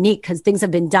that unique because things have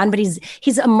been done, but he's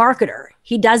a marketer.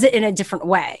 He does it in a different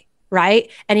way, right?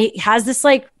 And he has this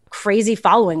like crazy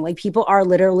following. Like people are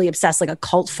literally obsessed, like a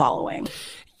cult following.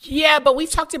 Yeah, but we've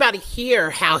talked about here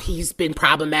how he's been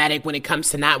problematic when it comes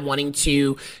to not wanting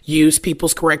to use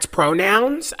people's correct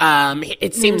pronouns.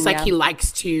 It seems like he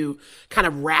likes to kind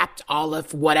of wrap all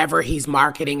of whatever he's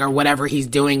marketing or whatever he's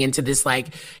doing into this,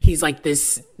 like, he's like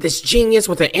this genius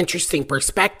with an interesting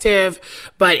perspective,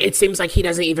 but it seems like he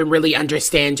doesn't even really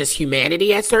understand just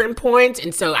humanity at certain points.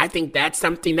 And so I think that's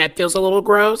something that feels a little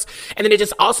gross. And then it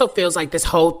just also feels like this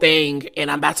whole thing,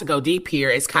 and I'm about to go deep here,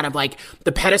 is kind of like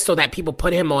the pedestal that people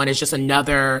put him on is just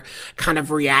another kind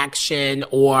of reaction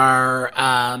or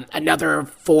another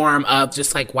form of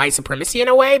just like white supremacy in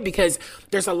a way, because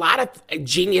there's a lot of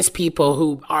genius people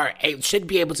who should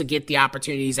be able to get the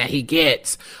opportunities that he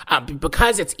gets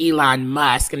because it's Elon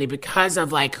Musk and because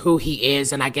of like who he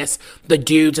is, and I guess the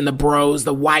dudes and the bros,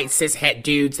 the white cishet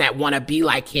dudes that want to be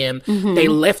like him, they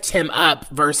lift him up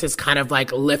versus kind of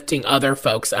like lifting other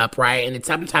folks up, right? And it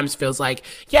sometimes feels like,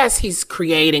 yes, he's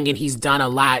creating and he's done a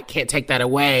lot, can't take that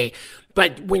away.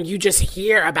 But when you just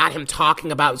hear about him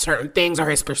talking about certain things or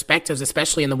his perspectives,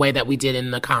 especially in the way that we did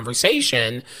in the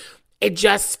conversation, it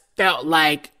just felt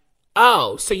like,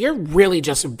 oh, so you're really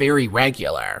just very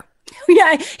regular.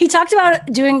 Yeah, he talked about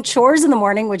doing chores in the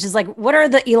morning, which is like, what are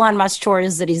the Elon Musk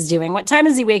chores that he's doing? What time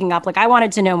is he waking up? Like, I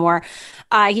wanted to know more.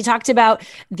 He talked about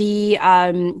the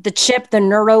chip, the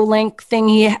Neuralink thing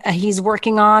he's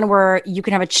working on, where you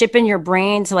can have a chip in your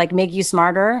brain to like make you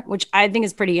smarter, which I think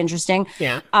is pretty interesting.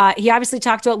 Yeah. He obviously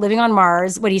talked about living on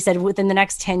Mars. What he said within the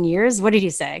next 10 years. What did he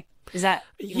say? Is that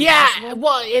possible?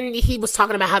 Well, and he was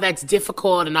talking about how that's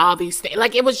difficult and all these things.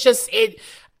 Like, it was just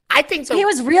I think so. He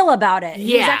was real about it. Yeah.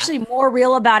 He was actually more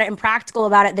real about it and practical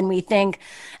about it than we think.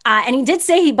 And he did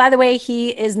say by the way,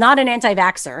 he is not an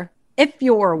anti-vaxxer, if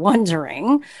you're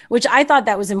wondering, which I thought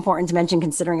that was important to mention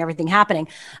considering everything happening.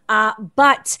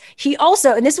 But he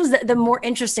also, and this was the more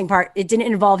interesting part, it didn't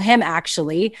involve him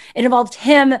actually. It involved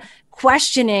him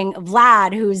questioning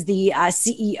Vlad, who's the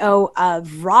CEO of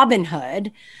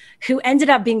Robinhood, who ended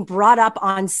up being brought up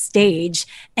on stage.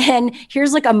 And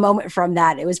here's like a moment from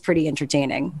that. It was pretty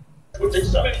entertaining. Did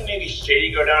something maybe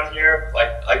shady go down here?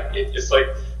 It's like,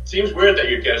 seems weird that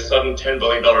you'd get a sudden $10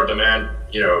 billion demand,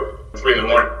 3 in the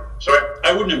morning. So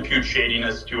I wouldn't impute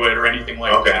shadiness to it or anything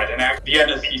like that. And the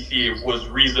NSCC was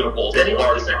reasonable.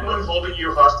 Is anyone holding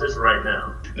you hostage right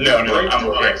now? No, I'm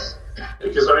okay.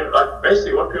 Because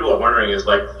basically what people are wondering is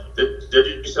like, did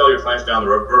you sell your plants down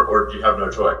the river or do you have no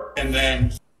choice? And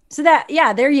then So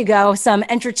there you go. Some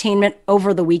entertainment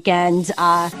over the weekend.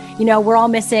 We're all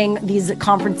missing these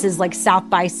conferences like South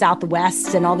by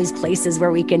Southwest and all these places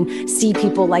where we can see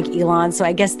people like Elon. So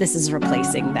I guess this is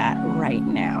replacing that right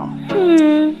now.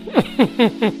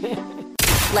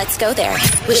 Let's go there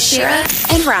with Shira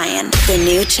and Ryan, the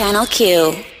new Channel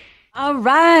Q. All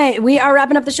right. We are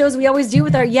wrapping up the show as we always do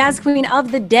with our Yaz Queen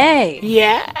of the Day.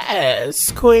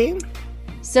 Yes, Queen.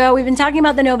 So we've been talking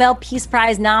about the Nobel Peace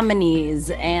Prize nominees,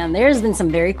 and there's been some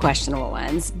very questionable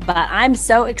ones, but I'm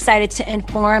so excited to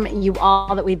inform you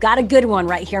all that we've got a good one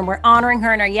right here, and we're honoring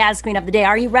her in our Yaz Queen of the Day.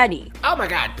 Are you ready? Oh my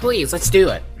God, please, let's do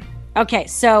it. Okay,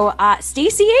 so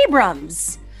Stacey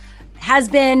Abrams has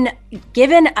been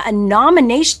given a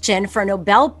nomination for a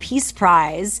Nobel Peace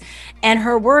Prize, and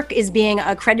her work is being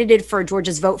accredited for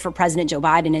Georgia's vote for President Joe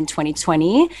Biden in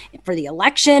 2020 for the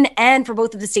election and for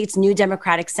both of the state's new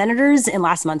Democratic senators in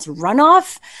last month's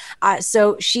runoff.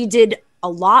 So she did a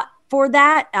lot for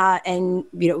that, and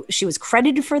she was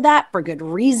credited for that for good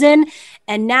reason.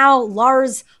 And now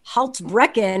Lars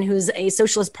Haltbrekken, who's a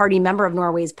Socialist Party member of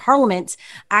Norway's parliament,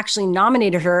 actually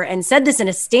nominated her and said this in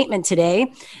a statement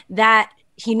today, that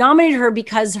he nominated her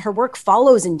because her work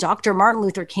follows in Dr. Martin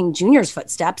Luther King Jr.'s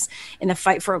footsteps in the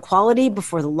fight for equality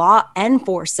before the law and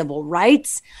for civil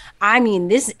rights. I mean,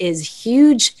 this is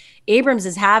huge. Abrams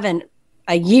is having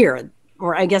a year,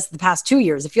 or I guess the past 2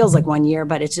 years. It feels like 1 year,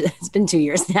 but it's been 2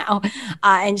 years now.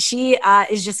 And she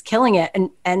is just killing it,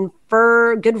 and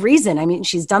for good reason. I mean,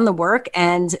 she's done the work,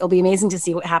 and it'll be amazing to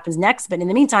see what happens next. But in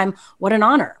the meantime, what an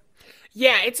honor.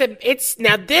 Yeah, it's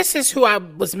now this is who I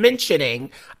was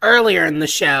mentioning earlier in the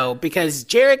show, because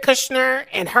Jared Kushner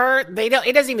and her,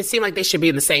 it doesn't even seem like they should be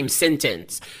in the same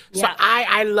sentence. Yeah. So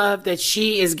I love that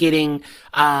she is getting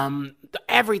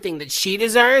everything that she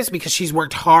deserves because she's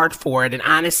worked hard for it. And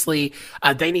honestly,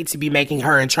 they need to be making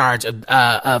her in charge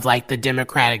of like the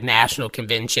Democratic National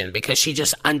Convention, because she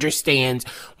just understands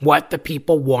what the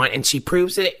people want, and she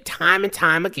proves it time and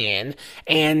time again.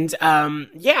 And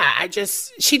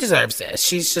she deserves this.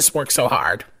 She's just worked so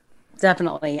hard.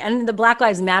 Definitely. And the Black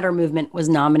Lives Matter movement was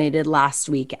nominated last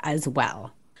week as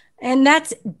well. And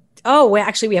that's,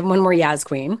 actually we have one more Yaz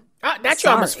Queen. Oh, that you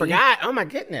almost forgot. Oh my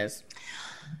goodness.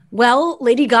 Well,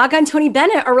 Lady Gaga and Tony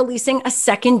Bennett are releasing a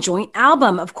second joint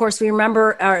album. Of course, we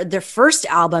remember their first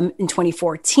album in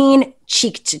 2014,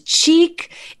 Cheek to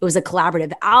Cheek. It was a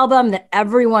collaborative album that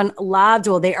everyone loved.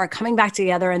 Well, they are coming back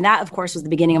together, and that, of course, was the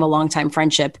beginning of a longtime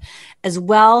friendship as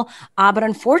well. But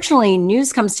unfortunately,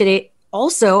 news comes today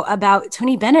also about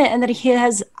Tony Bennett and that he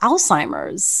has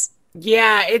Alzheimer's.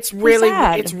 Yeah, it's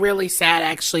really sad,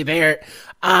 actually.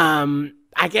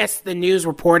 I guess the news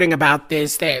reporting about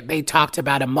this, they talked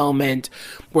about a moment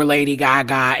where Lady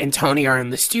Gaga and Tony are in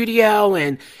the studio,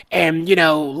 and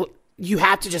you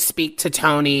have to just speak to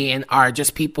Tony and are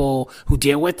just people who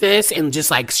deal with this in just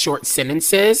like short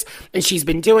sentences. And she's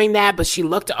been doing that, but she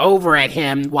looked over at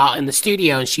him while in the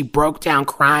studio and she broke down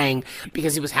crying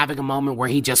because he was having a moment where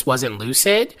he just wasn't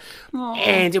lucid. Aww.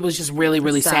 And it was just really,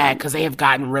 really sad because they have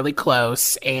gotten really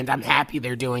close, and I'm happy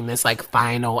they're doing this like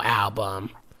final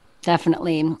album.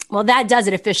 Definitely. Well, that does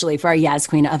it officially for our Yaz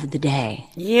Queen of the Day.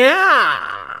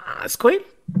 Yes, Queen.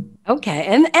 Okay,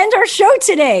 and end our show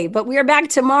today, but we are back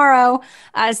tomorrow,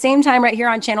 same time right here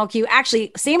on Channel Q.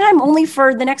 Actually, same time only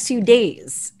for the next few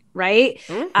days, right?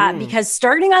 Mm-hmm. Because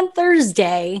starting on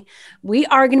Thursday, we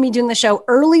are going to be doing the show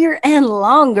earlier and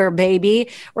longer, baby.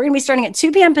 We're going to be starting at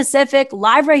 2 p.m. Pacific,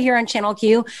 live right here on Channel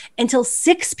Q until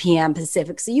 6 p.m.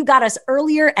 Pacific. So you got us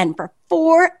earlier and for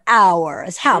 4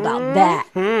 hours. How about that?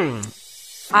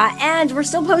 And we're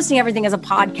still posting everything as a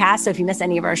podcast. So if you miss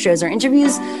any of our shows or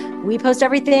interviews, we post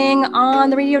everything on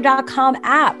the radio.com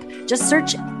app. Just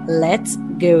search Let's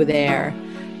Go There.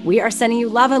 We are sending you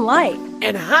love and light.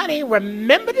 And honey,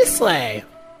 remember to slay.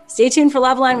 Stay tuned for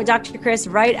Love Line with Dr. Chris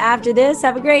right after this.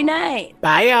 Have a great night.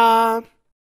 Bye, y'all.